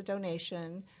give us a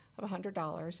donation of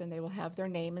 $100, and they will have their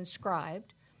name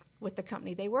inscribed with the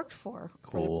company they worked for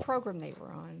Cool. the program they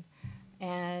were on.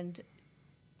 And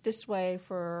this way,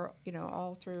 for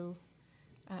all through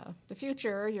the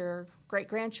future, your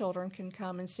great-grandchildren can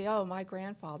come and see, oh, my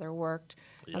grandfather worked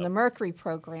on the Mercury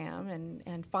program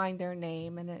and find their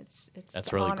name, and it's That's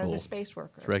to really honor cool. the space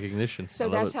worker. It's recognition. So I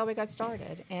love that's it. how we got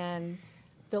started. And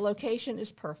the location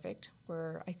is perfect.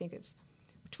 I think it's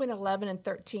between 11 and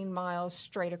 13 miles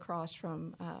straight across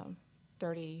from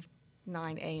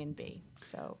 39A and B.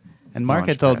 So, And Mark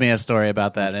had told me a story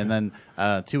about that. And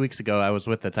then 2 weeks ago, I was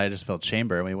with the Titusville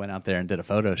Chamber, and we went out there and did a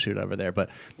photo shoot over there. But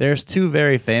there's two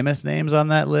very famous names on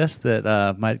that list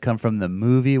that might come from the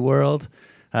movie world.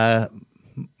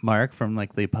 Mark, from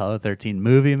like the Apollo 13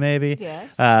 movie, maybe.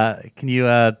 Yes. Can you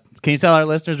tell our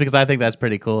listeners, because I think that's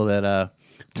pretty cool that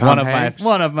Tom Hanks?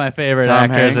 one of my favorite Tom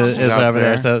actors Hanks is is out over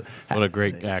there. there. So What a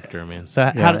great actor, man.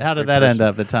 how did that end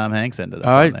up that Tom Hanks ended up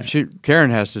on there?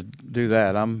 Karen has to do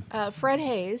that. I'm Fred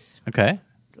Hayes, Okay.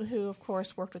 who, of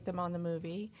course, worked with them on the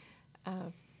movie.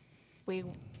 We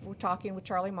were talking with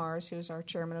Charlie Mars, who's our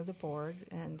chairman of the board,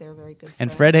 and they're very good friends.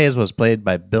 And Fred Hayes was played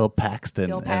by Bill Paxton,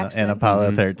 Bill in Paxton.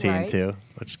 Apollo 13 Right. too,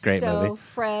 which is a great so movie.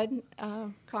 Fred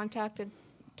contacted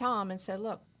Tom and said,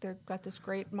 look, they've got this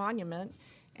great monument,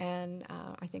 and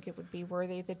I think it would be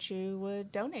worthy that you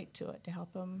would donate to it to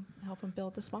help him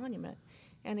build this monument.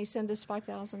 And he sent us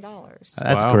 $5,000.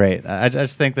 That's Wow. great. I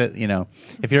just think that,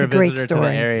 if you're a It's a great visitor to the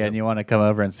story. area and you want to come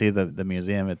over and see the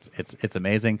museum, it's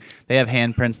amazing. They have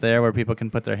handprints there where people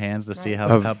can put their hands to see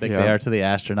how big they are to the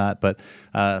astronaut. But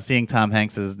seeing Tom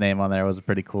Hanks's name on there was a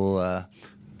pretty cool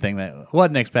thing that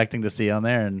wasn't expecting to see on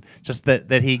there, and just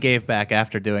that he gave back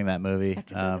after doing that movie.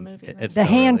 After doing the movie, right. It's The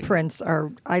so really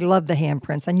handprints I love the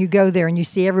handprints. And you go there and you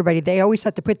see everybody. They always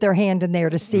have to put their hand in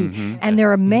there to see. Mm-hmm. And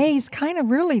they're amazed, kind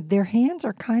of really, their hands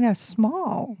are kind of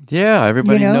small. Yeah,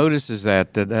 everybody You know? notices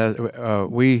that.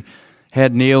 We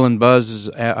had Neil and Buzz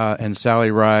and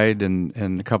Sally Ride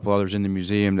and a couple others in the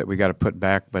museum that we got to put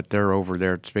back, but they're over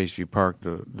there at Spaceview Park.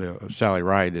 The Sally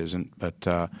Ride isn't.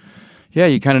 But yeah,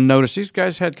 you kind of notice these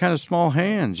guys had kind of small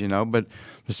hands, but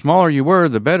the smaller you were,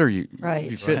 the better you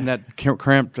fit in that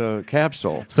cramped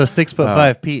capsule. So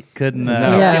 6'5" Pete couldn't.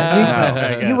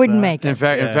 You wouldn't make In it.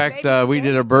 fact, we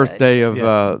did a birthday of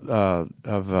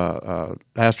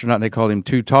astronaut. And they called him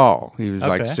Too Tall. He was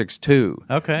like Okay. 6'2".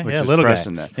 Okay, which yeah, is little guy.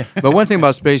 pressing that. But one thing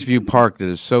about Spaceview Park that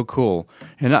is so cool,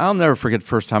 and I'll never forget the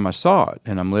first time I saw it.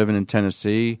 And I'm living in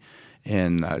Tennessee,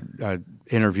 and I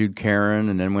interviewed Karen,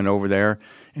 and then went over there.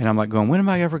 And I'm like going, when am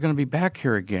I ever going to be back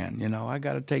here again? I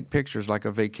got to take pictures like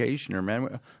a vacationer,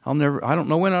 man. I don't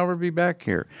know when I'll ever be back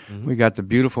here. Mm-hmm. We got the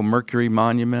beautiful Mercury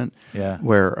Monument,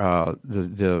 where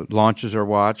the launches are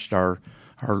watched. Our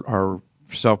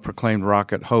self-proclaimed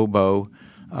rocket hobo,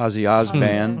 Ozzy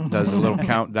Osbourne, does a little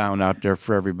countdown out there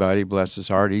for everybody. Bless his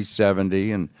heart, he's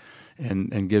 70,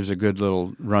 and gives a good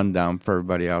little rundown for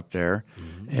everybody out there.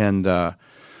 Mm-hmm. And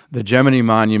the Gemini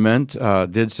Monument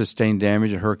did sustain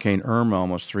damage at Hurricane Irma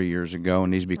almost 3 years ago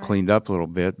and needs to be cleaned up a little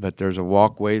bit. But there's a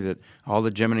walkway that all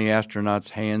the Gemini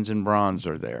astronauts' hands in bronze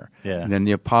are there. Yeah. And then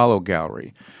the Apollo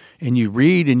Gallery. And you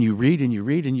read and you read and you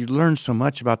read and you learn so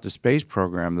much about the space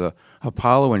program. The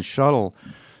Apollo and shuttle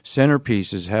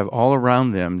centerpieces have all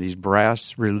around them these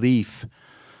brass relief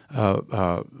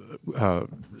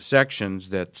sections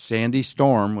that Sandy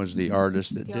Storm was the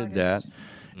artist that did that.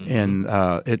 And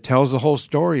it tells the whole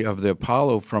story of the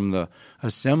Apollo, from the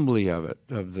assembly of it,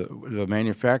 of the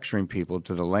manufacturing people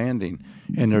to the landing.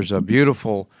 And there's a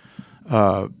beautiful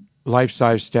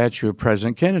life-size statue of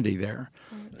President Kennedy there.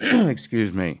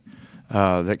 Excuse me.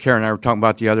 That Karen and I were talking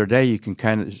about the other day. You can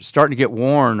kind of starting to get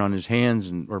worn on his hands,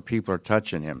 and where people are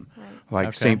touching him.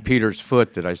 Like St. Peter's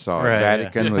foot that I saw at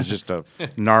Vatican was just a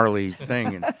gnarly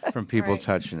thing from people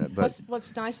touching it. But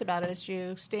what's nice about it is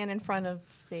you stand in front of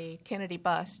the Kennedy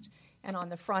bust, and on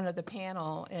the front of the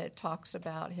panel it talks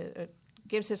about it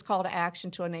gives his call to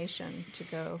action to a nation to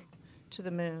go to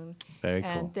the moon. Very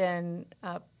cool. And then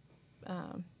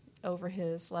over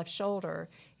his left shoulder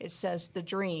it says "The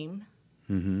Dream,"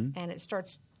 and it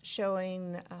starts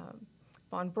showing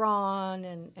von Braun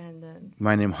and the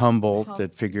my name Humboldt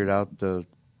that figured out the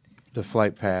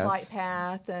flight path. flight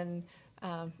path, and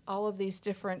all of these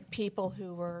different people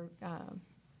who were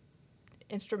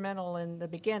instrumental in the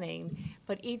beginning.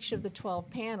 But each of the 12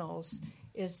 panels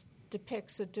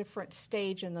depicts a different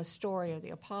stage in the story of the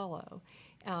Apollo,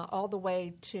 all the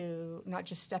way to not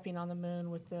just stepping on the moon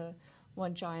with the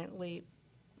one giant leap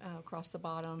across the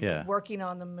bottom, but working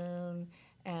on the moon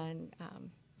and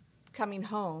coming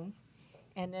home.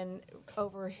 And then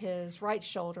over his right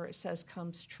shoulder it says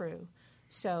 "Comes True."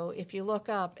 So if you look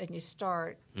up and you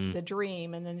start the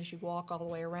dream, and then as you walk all the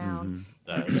way around,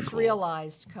 it's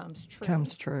realized comes true.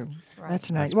 Comes true. Right.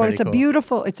 That's nice. That's Well, pretty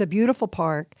it's a beautiful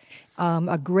park,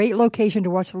 a great location to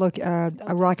watch a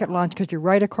rocket launch because you're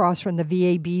right across from the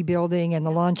VAB building and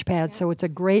the launch pad. So it's a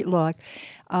great look.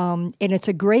 And it's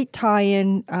a great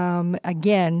tie-in,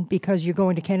 again, because you're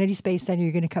going to Kennedy Space Center.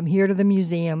 You're going to come here to the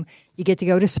museum. You get to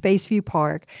go to Spaceview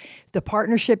Park. The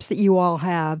partnerships that you all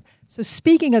have. So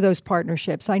speaking of those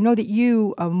partnerships, I know that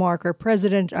you, Mark, are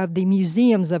president of the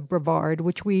Museums of Brevard,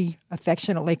 which we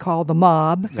affectionately call the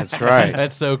Mob. That's right.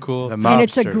 That's so cool. The And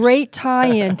it's a mobsters. great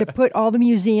tie-in to put all the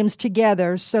museums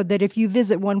together so that if you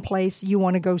visit one place, you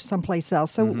want to go someplace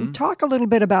else. So talk a little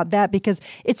bit about that because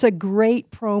it's a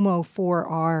great promo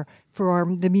for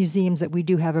the museums that we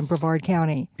do have in Brevard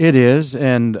County. It is,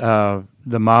 and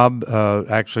the Mob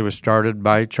actually was started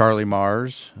by Charlie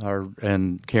Mars,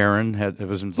 and Karen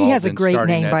was involved. He has a in great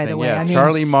starting name, that by thing. the way. Yeah, I mean-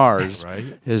 Charlie Mars Right.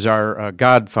 is our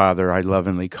godfather. I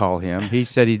lovingly call him. He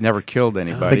said he'd never killed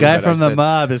anybody. The guy but I from the said-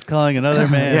 mob is calling another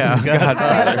man. Yeah,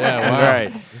 godfather. Yeah, wow.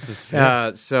 Right. This is sick.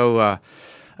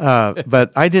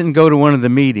 But I didn't go to one of the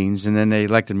meetings, and then they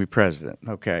elected me president.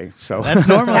 Okay, so That's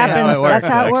normally how Happens. it works. That's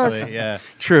how it actually. works. Yeah.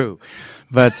 true.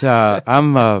 But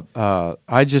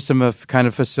I just am a kind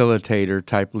of facilitator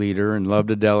type leader and love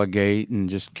to delegate and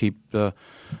just keep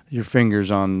your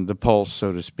fingers on the pulse,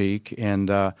 so to speak. And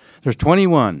there's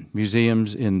 21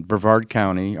 museums in Brevard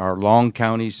County. Our long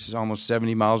county's almost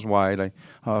 70 miles wide.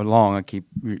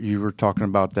 You were talking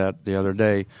about that the other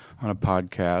day on a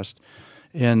podcast.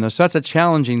 And so that's a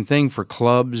challenging thing for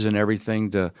clubs and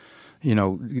everything to,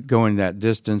 going that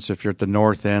distance if you're at the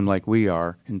north end like we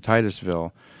are in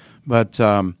Titusville. But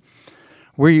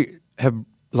we have,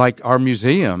 like our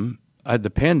museum, the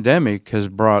pandemic has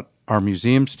brought our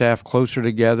museum staff closer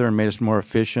together and made us more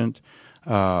efficient.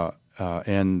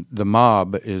 And the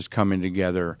Mob is coming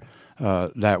together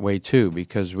that way too,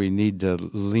 because we need to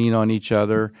lean on each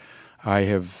other. I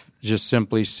have just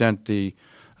simply sent the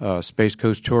Space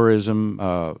Coast Tourism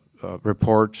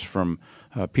reports from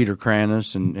Peter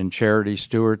Kranis and Charity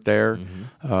Stewart there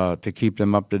to keep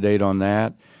them up to date on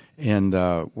that. And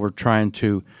we're trying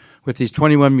to, with these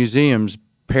 21 museums,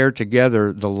 pair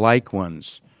together the like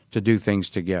ones to do things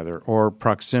together or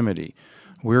proximity.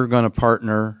 We're going to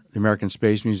partner the American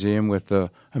Space Museum with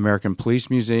the American Police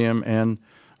Museum and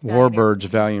Warbirds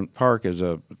Valiant Park as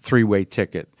a three-way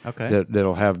ticket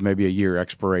that'll have maybe a year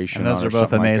expiration. And those on are or both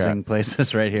something like amazing that.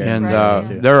 places right here. And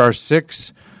Right. there are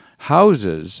 6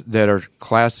 houses that are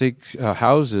classic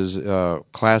houses.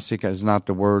 Classic is not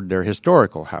the word; they're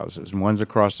historical houses. And one's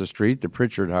across the street, the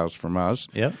Pritchard House from us.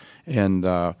 Yep. And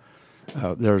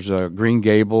there's Green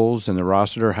Gables and the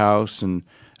Rossiter House, and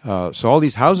so all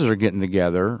these houses are getting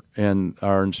together and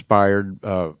are inspired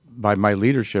by my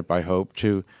leadership. I hope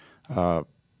to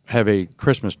have a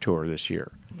Christmas tour this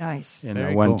year. Nice. In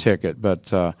Very one cool. ticket. But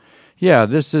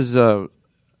this is.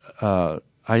 I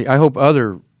hope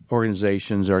other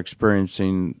organizations are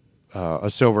experiencing a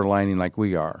silver lining like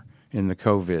we are in the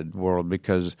COVID world,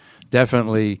 because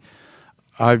definitely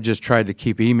I've just tried to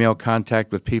keep email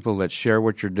contact with people that share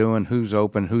what you're doing, who's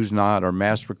open, who's not, are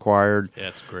masks required. Yeah,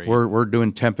 it's great. We're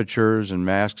doing temperatures and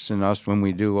masks in us when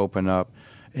we do open up,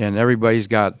 and everybody's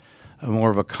got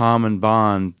more of a common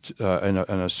bond and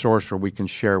a source where we can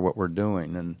share what we're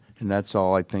doing, and that's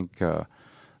all I think.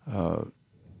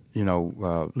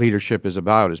 Leadership is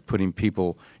about, is putting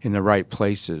people in the right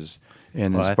places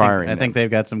and inspiring I think them.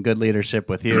 they've got some good leadership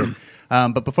with you.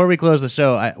 But before we close the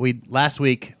show, last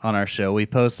week on our show, we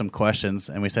posed some questions,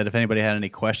 and we said if anybody had any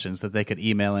questions that they could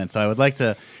email in. So I would like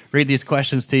to read these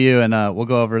questions to you, and we'll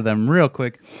go over them real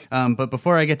quick. But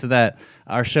before I get to that,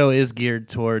 our show is geared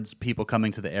towards people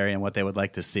coming to the area and what they would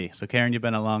like to see. So Karen, you've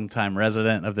been a long-time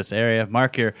resident of this area.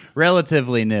 Mark, you're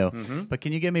relatively new. But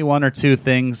can you give me one or two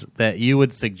things that you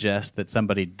would suggest that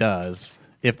somebody does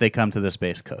if they come to the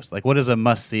Space Coast? Like, what is a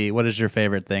must-see? What is your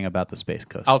favorite thing about the Space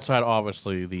Coast? Outside,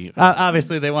 obviously, the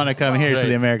Obviously, they want to come here to Right.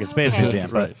 the American Space Okay.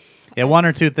 Museum. But Right. yeah, one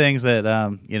or two things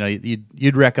that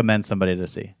you'd recommend somebody to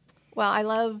see. Well, I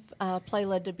love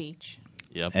Play-Linda Beach.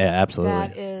 Yep. Yeah, absolutely.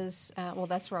 That is,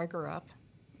 that's where I grew up,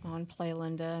 on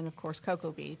Play-Linda and, of course,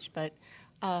 Cocoa Beach. But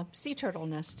sea turtle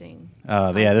nesting.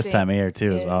 Oh, yeah, I this think time of year,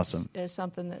 too, is awesome. Is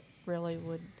something that really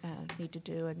would need to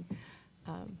do. And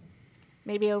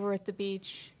maybe over at the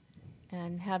beach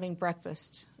and having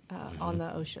breakfast on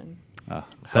the ocean. Oh, So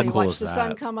how you cool watch is the that?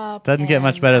 sun come up. Doesn't get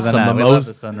much and, better than Some, that. We love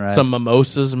the sunrise. some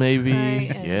mimosas, maybe.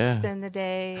 right, and Yeah. spend the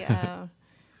day.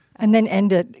 And then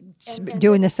end it And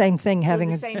doing the same thing, having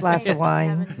the a same glass thing, of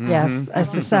wine. having- Yes, as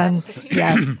the sun.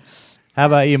 Yes. How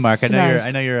about you, Mark? Nice.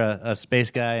 I know you're a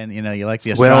space guy, and you like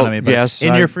the astronomy. But yes,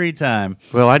 in your free time,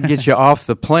 Well, I'd get you off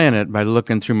the planet by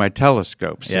looking through my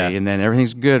telescope, see, Yeah. and then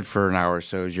everything's good for an hour or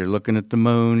so. As you're looking at the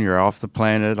moon, you're off the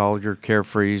planet, all your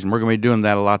carefrees, and we're going to be doing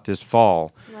that a lot this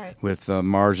fall Right. with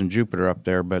Mars and Jupiter up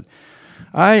there. But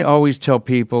I always tell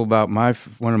people about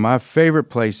one of my favorite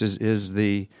places is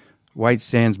the White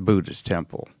Sands Buddhist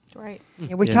Temple. Right.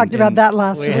 Yeah, we talked about that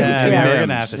last week. have. Yeah. We're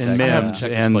gonna have to in check it out. Mims. Check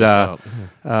this And place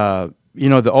out.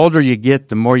 the older you get,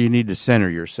 the more you need to center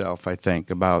yourself. I think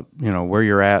about where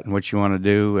you're at and what you want to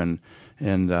do, and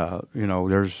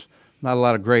there's not a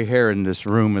lot of gray hair in this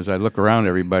room as I look around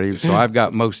everybody, so I've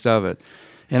got most of it,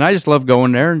 and I just love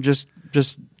going there and just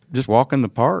walk in the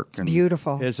park. It's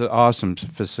beautiful. It's an awesome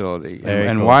facility, Very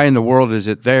and cool. why in the world is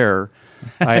it there?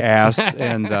 I asked,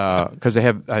 and because they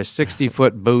have a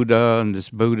 60-foot Buddha, and this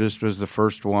Buddhist was the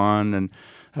first one, and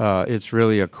it's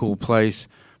really a cool place.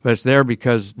 But it's there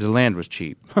because the land was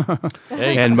cheap,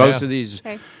 and most of these,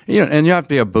 Okay. and you have to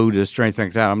be a Buddhist or anything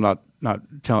like that. I'm not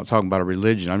talking about a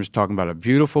religion. I'm just talking about a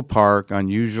beautiful park,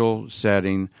 unusual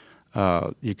setting.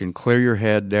 You can clear your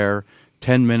head there.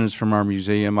 10 minutes from our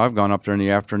museum. I've gone up there in the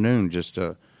afternoon just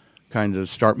to kind of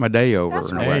start my day over.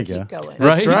 That's in a why way. I you keep going.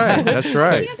 That's right. That's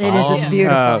right. It is. It's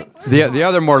beautiful. The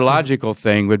other more logical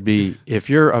thing would be if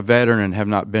you're a veteran and have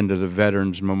not been to the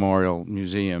Veterans Memorial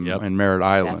Museum Yep. in Merritt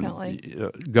Island, Definitely.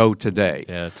 go today.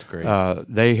 Yeah, that's great.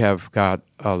 They have got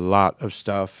a lot of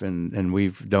stuff, and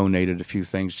we've donated a few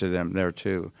things to them there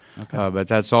too. But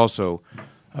that's also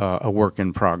a work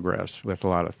in progress with a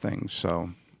lot of things. So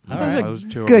those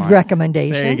two are Good mine.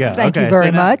 recommendations. There you go. Thank Okay, you very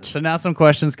so now- much. So now some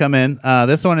questions come in.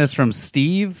 This one is from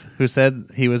Steve, who said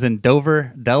he was in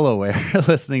Dover, Delaware,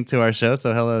 listening to our show.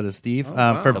 So hello to Steve. For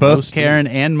Hello, both Steve. Karen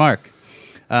and Mark,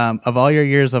 of all your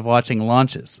years of watching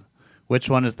launches, which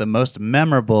one is the most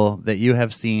memorable that you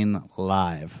have seen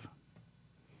live?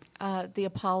 The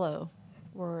Apollo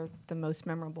were the most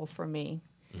memorable for me.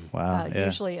 Wow. yeah.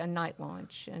 Usually a night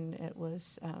launch, and it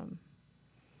was.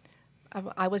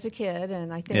 I was a kid,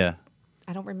 and I think Yeah.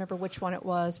 I don't remember which one it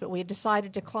was, but we had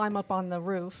decided to climb up on the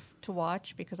roof to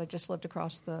watch because I just lived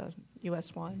across the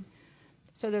US 1.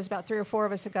 So there's about 3 or 4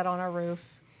 of us that got on our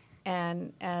roof,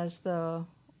 and as the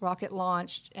rocket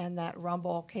launched and that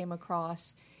rumble came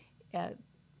across,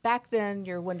 back then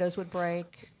your windows would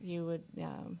break. You would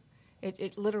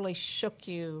it literally shook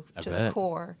you I to bet. the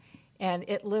core, and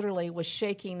it literally was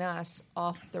shaking us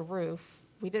off the roof.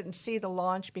 We didn't see the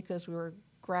launch because we were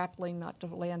grappling not to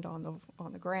land on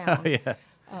the ground. Oh,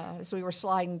 yeah. So we were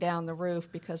sliding down the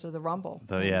roof because of the rumble.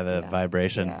 The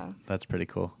vibration. Yeah. That's pretty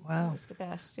cool. Wow. It was the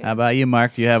best. How Yeah. about you,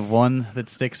 Mark? Do you have one that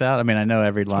sticks out? I mean, I know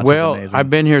every launch Well, is amazing. I've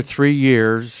been here 3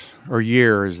 years, or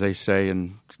year, as they say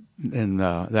in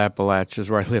the Appalachians,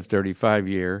 where I lived 35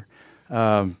 years.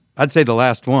 I'd say the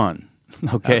last one.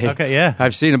 Okay. Okay, yeah.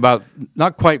 I've seen about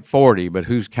not quite 40, but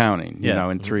who's counting? Yeah.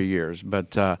 In 3 years.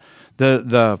 But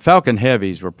the Falcon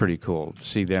Heavies were pretty cool to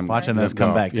see them Watching those go come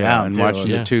off. back yeah, down, and too, watching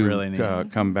was the two really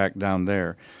neat. come back down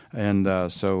there.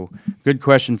 And so, good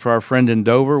question for our friend in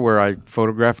Dover, where I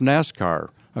photographed NASCAR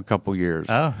a couple years.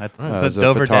 Oh, at the as a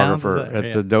Dover Downs, photographer is that- at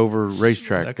yeah. the Dover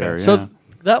racetrack Okay. there. Yeah. So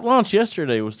that launch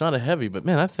yesterday was not a heavy, but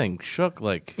man, that thing shook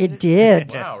like. It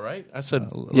did. Wow, right? I said,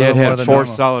 Yeah, it little more had than 4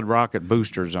 normal. solid rocket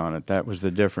boosters on it. That was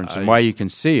the difference, and why you can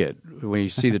see it when you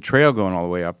see the trail going all the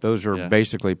way up. Those are Yeah.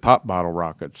 basically pop bottle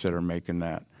rockets that are making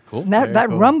that. cool. That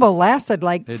cool. rumble lasted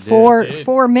like It did. four It did.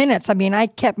 4 minutes. I mean, I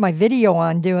kept my video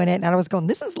on doing it, and I was going,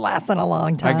 "This is lasting a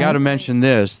long time." I got to mention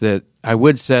this: that I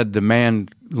would said the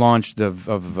manned launch of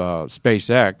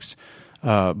SpaceX,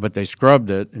 but they scrubbed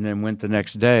it and then went the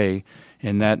next day.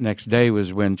 And that next day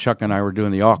was when Chuck and I were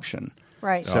doing the auction.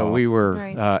 Right. So we were,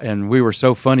 Right. and we were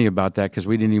so funny about that because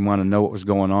we didn't even want to know what was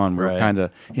going on. We Right. were kind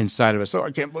of inside of us. Oh,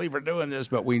 I can't believe we're doing this,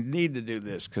 but we need to do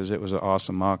this because it was an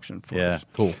awesome auction for Yeah, us.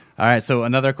 cool. All right, so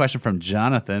another question from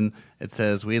Jonathan. It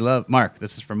says, "We love Mark.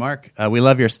 This is for Mark. We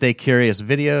love your Stay Curious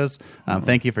videos.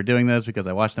 Thank you for doing those because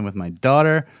I watch them with my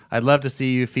daughter. I'd love to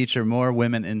see you feature more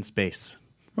women in space."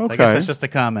 So I guess Okay. that's just a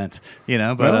comment,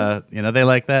 but Well- they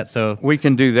like that. So We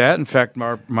can do that. In fact,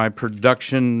 my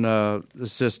production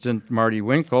assistant, Marty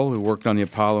Winkle, who worked on the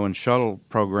Apollo and Shuttle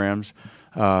programs,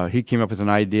 he came up with an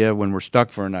idea when we're stuck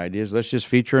for an idea is let's just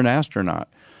feature an astronaut,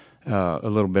 a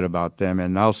little bit about them.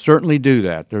 And I'll certainly do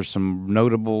that. There's some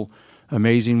notable,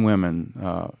 amazing women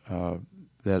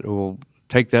that will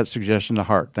take that suggestion to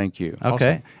heart. Thank you.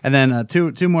 okay, and then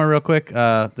two more real quick.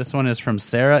 This one is from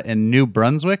Sarah in New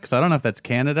Brunswick. So I don't know if that's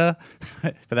Canada,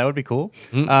 but that would be cool.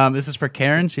 This is for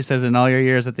Karen. She says, "In all your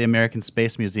years at the American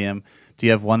Space Museum, do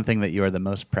you have one thing that you are the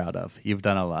most proud of? You've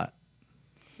done a lot."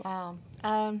 Wow.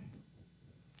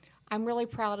 I'm really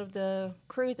proud of the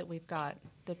crew that we've got,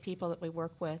 the people that we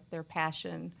work with, their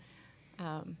passion.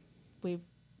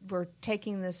 We're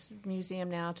taking this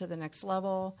museum now to the next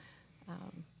level.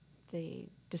 The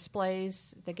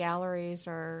displays, the galleries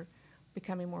are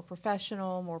becoming more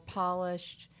professional, more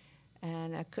polished,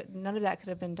 and none of that could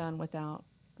have been done without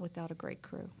a great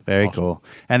crew. Very cool.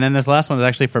 And then this last one is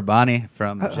actually for Bonnie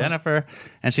from Jennifer.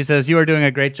 And she says, you are doing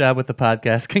a great job with the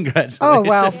podcast. Congratulations. Oh,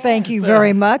 well, thank you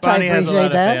very much. Bonnie I appreciate has a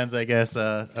lot that. of fans, I guess.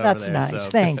 That's over there, nice.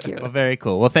 Thank you. Well, very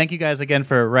cool. Well, thank you guys again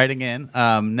for writing in.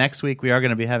 Next week, we are going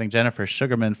to be having Jennifer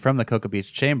Sugarman from the Cocoa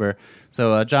Beach Chamber.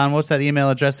 So, John, what's that email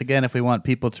address again if we want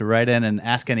people to write in and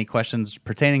ask any questions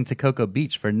pertaining to Cocoa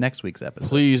Beach for next week's episode?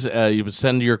 Please, you would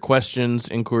send your questions,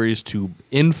 inquiries to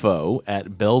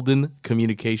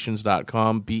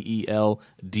info@beldencommunications.com,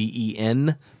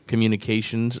 BELDEN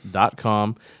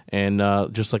communications.com. And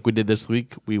just like we did this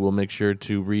week, we will make sure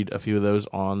to read a few of those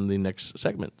on the next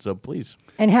segment. So please.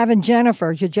 And having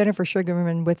Jennifer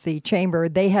Sugarman with the Chamber,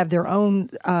 they have their own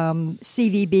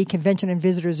CVB, Convention and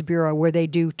Visitors Bureau, where they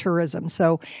do tourism.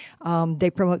 So they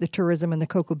promote the tourism in the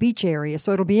Cocoa Beach area.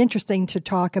 So it'll be interesting to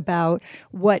talk about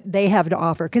what they have to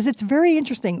offer, because it's very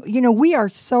interesting. You know, we are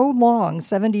so long,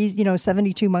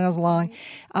 72 miles long,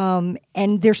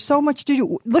 and there's so much to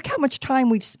do. Look how much time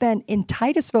we've spent in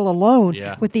Titusville alone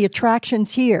with the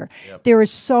attractions here. Yep. There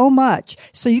is so much.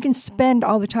 So you can spend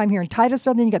all the time here in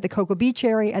Titusville, then you got the Cocoa Beach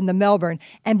area and the Melbourne.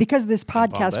 And because of this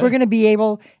podcast, we're going to be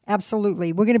able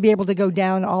to go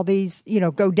down all these,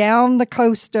 go down the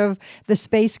coast of the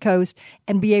Space Coast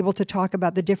and be able to talk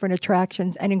about the different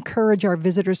attractions and encourage our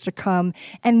visitors to come.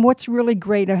 And what's really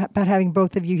great about having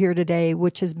both of you here today,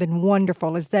 which has been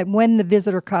wonderful, is that when the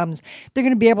visitor comes, they're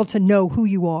going to be able to know who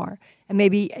you are and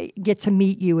maybe get to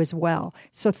meet you as well.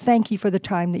 So thank you for the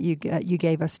time that you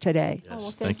gave us today. Yes,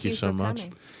 well, thank you so much.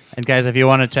 Coming. And guys, if you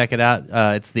want to check it out,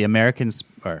 it's the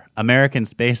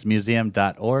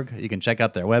AmericanSpaceMuseum.org. You can check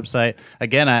out their website.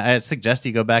 Again, I suggest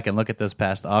you go back and look at those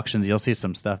past auctions. You'll see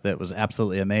some stuff that was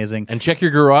absolutely amazing. And check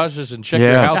your garages and check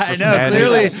your house. I know,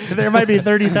 clearly there might be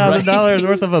 $30,000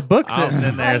 worth of a book sitting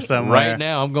in there somewhere. Right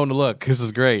now, I'm going to look. This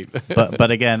is great.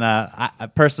 But again, I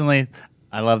personally,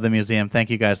 I love the museum. Thank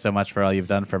you guys so much for all you've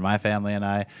done for my family and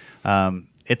I.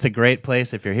 It's a great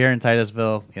place. If you're here in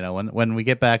Titusville, when we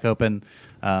get back open,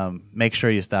 make sure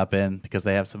you stop in because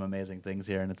they have some amazing things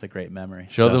here, and it's a great memory.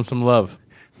 Show them some love.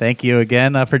 Thank you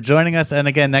again for joining us. And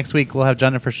again, next week we'll have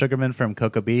Jennifer Sugarman from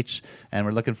Cocoa Beach, and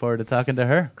we're looking forward to talking to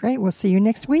her. Great. We'll see you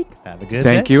next week. Have a good day.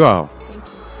 Thank you all. Thank you.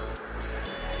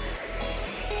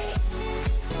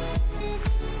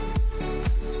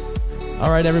 All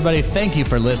right, everybody, thank you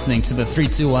for listening to the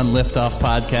 321 Liftoff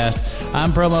podcast.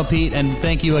 I'm Promo Pete, and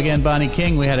thank you again, Bonnie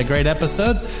King. We had a great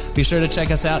episode. Be sure to check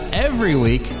us out every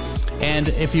week. And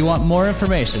if you want more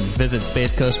information, visit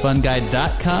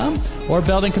SpaceCoastFunGuide.com or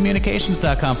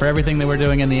BeldenCommunications.com for everything that we're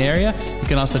doing in the area. You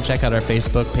can also check out our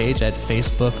Facebook page at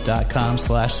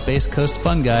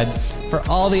Facebook.com/SpaceCoastFunGuide for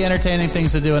all the entertaining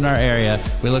things to do in our area.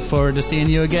 We look forward to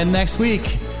seeing you again next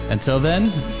week. Until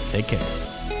then, take care.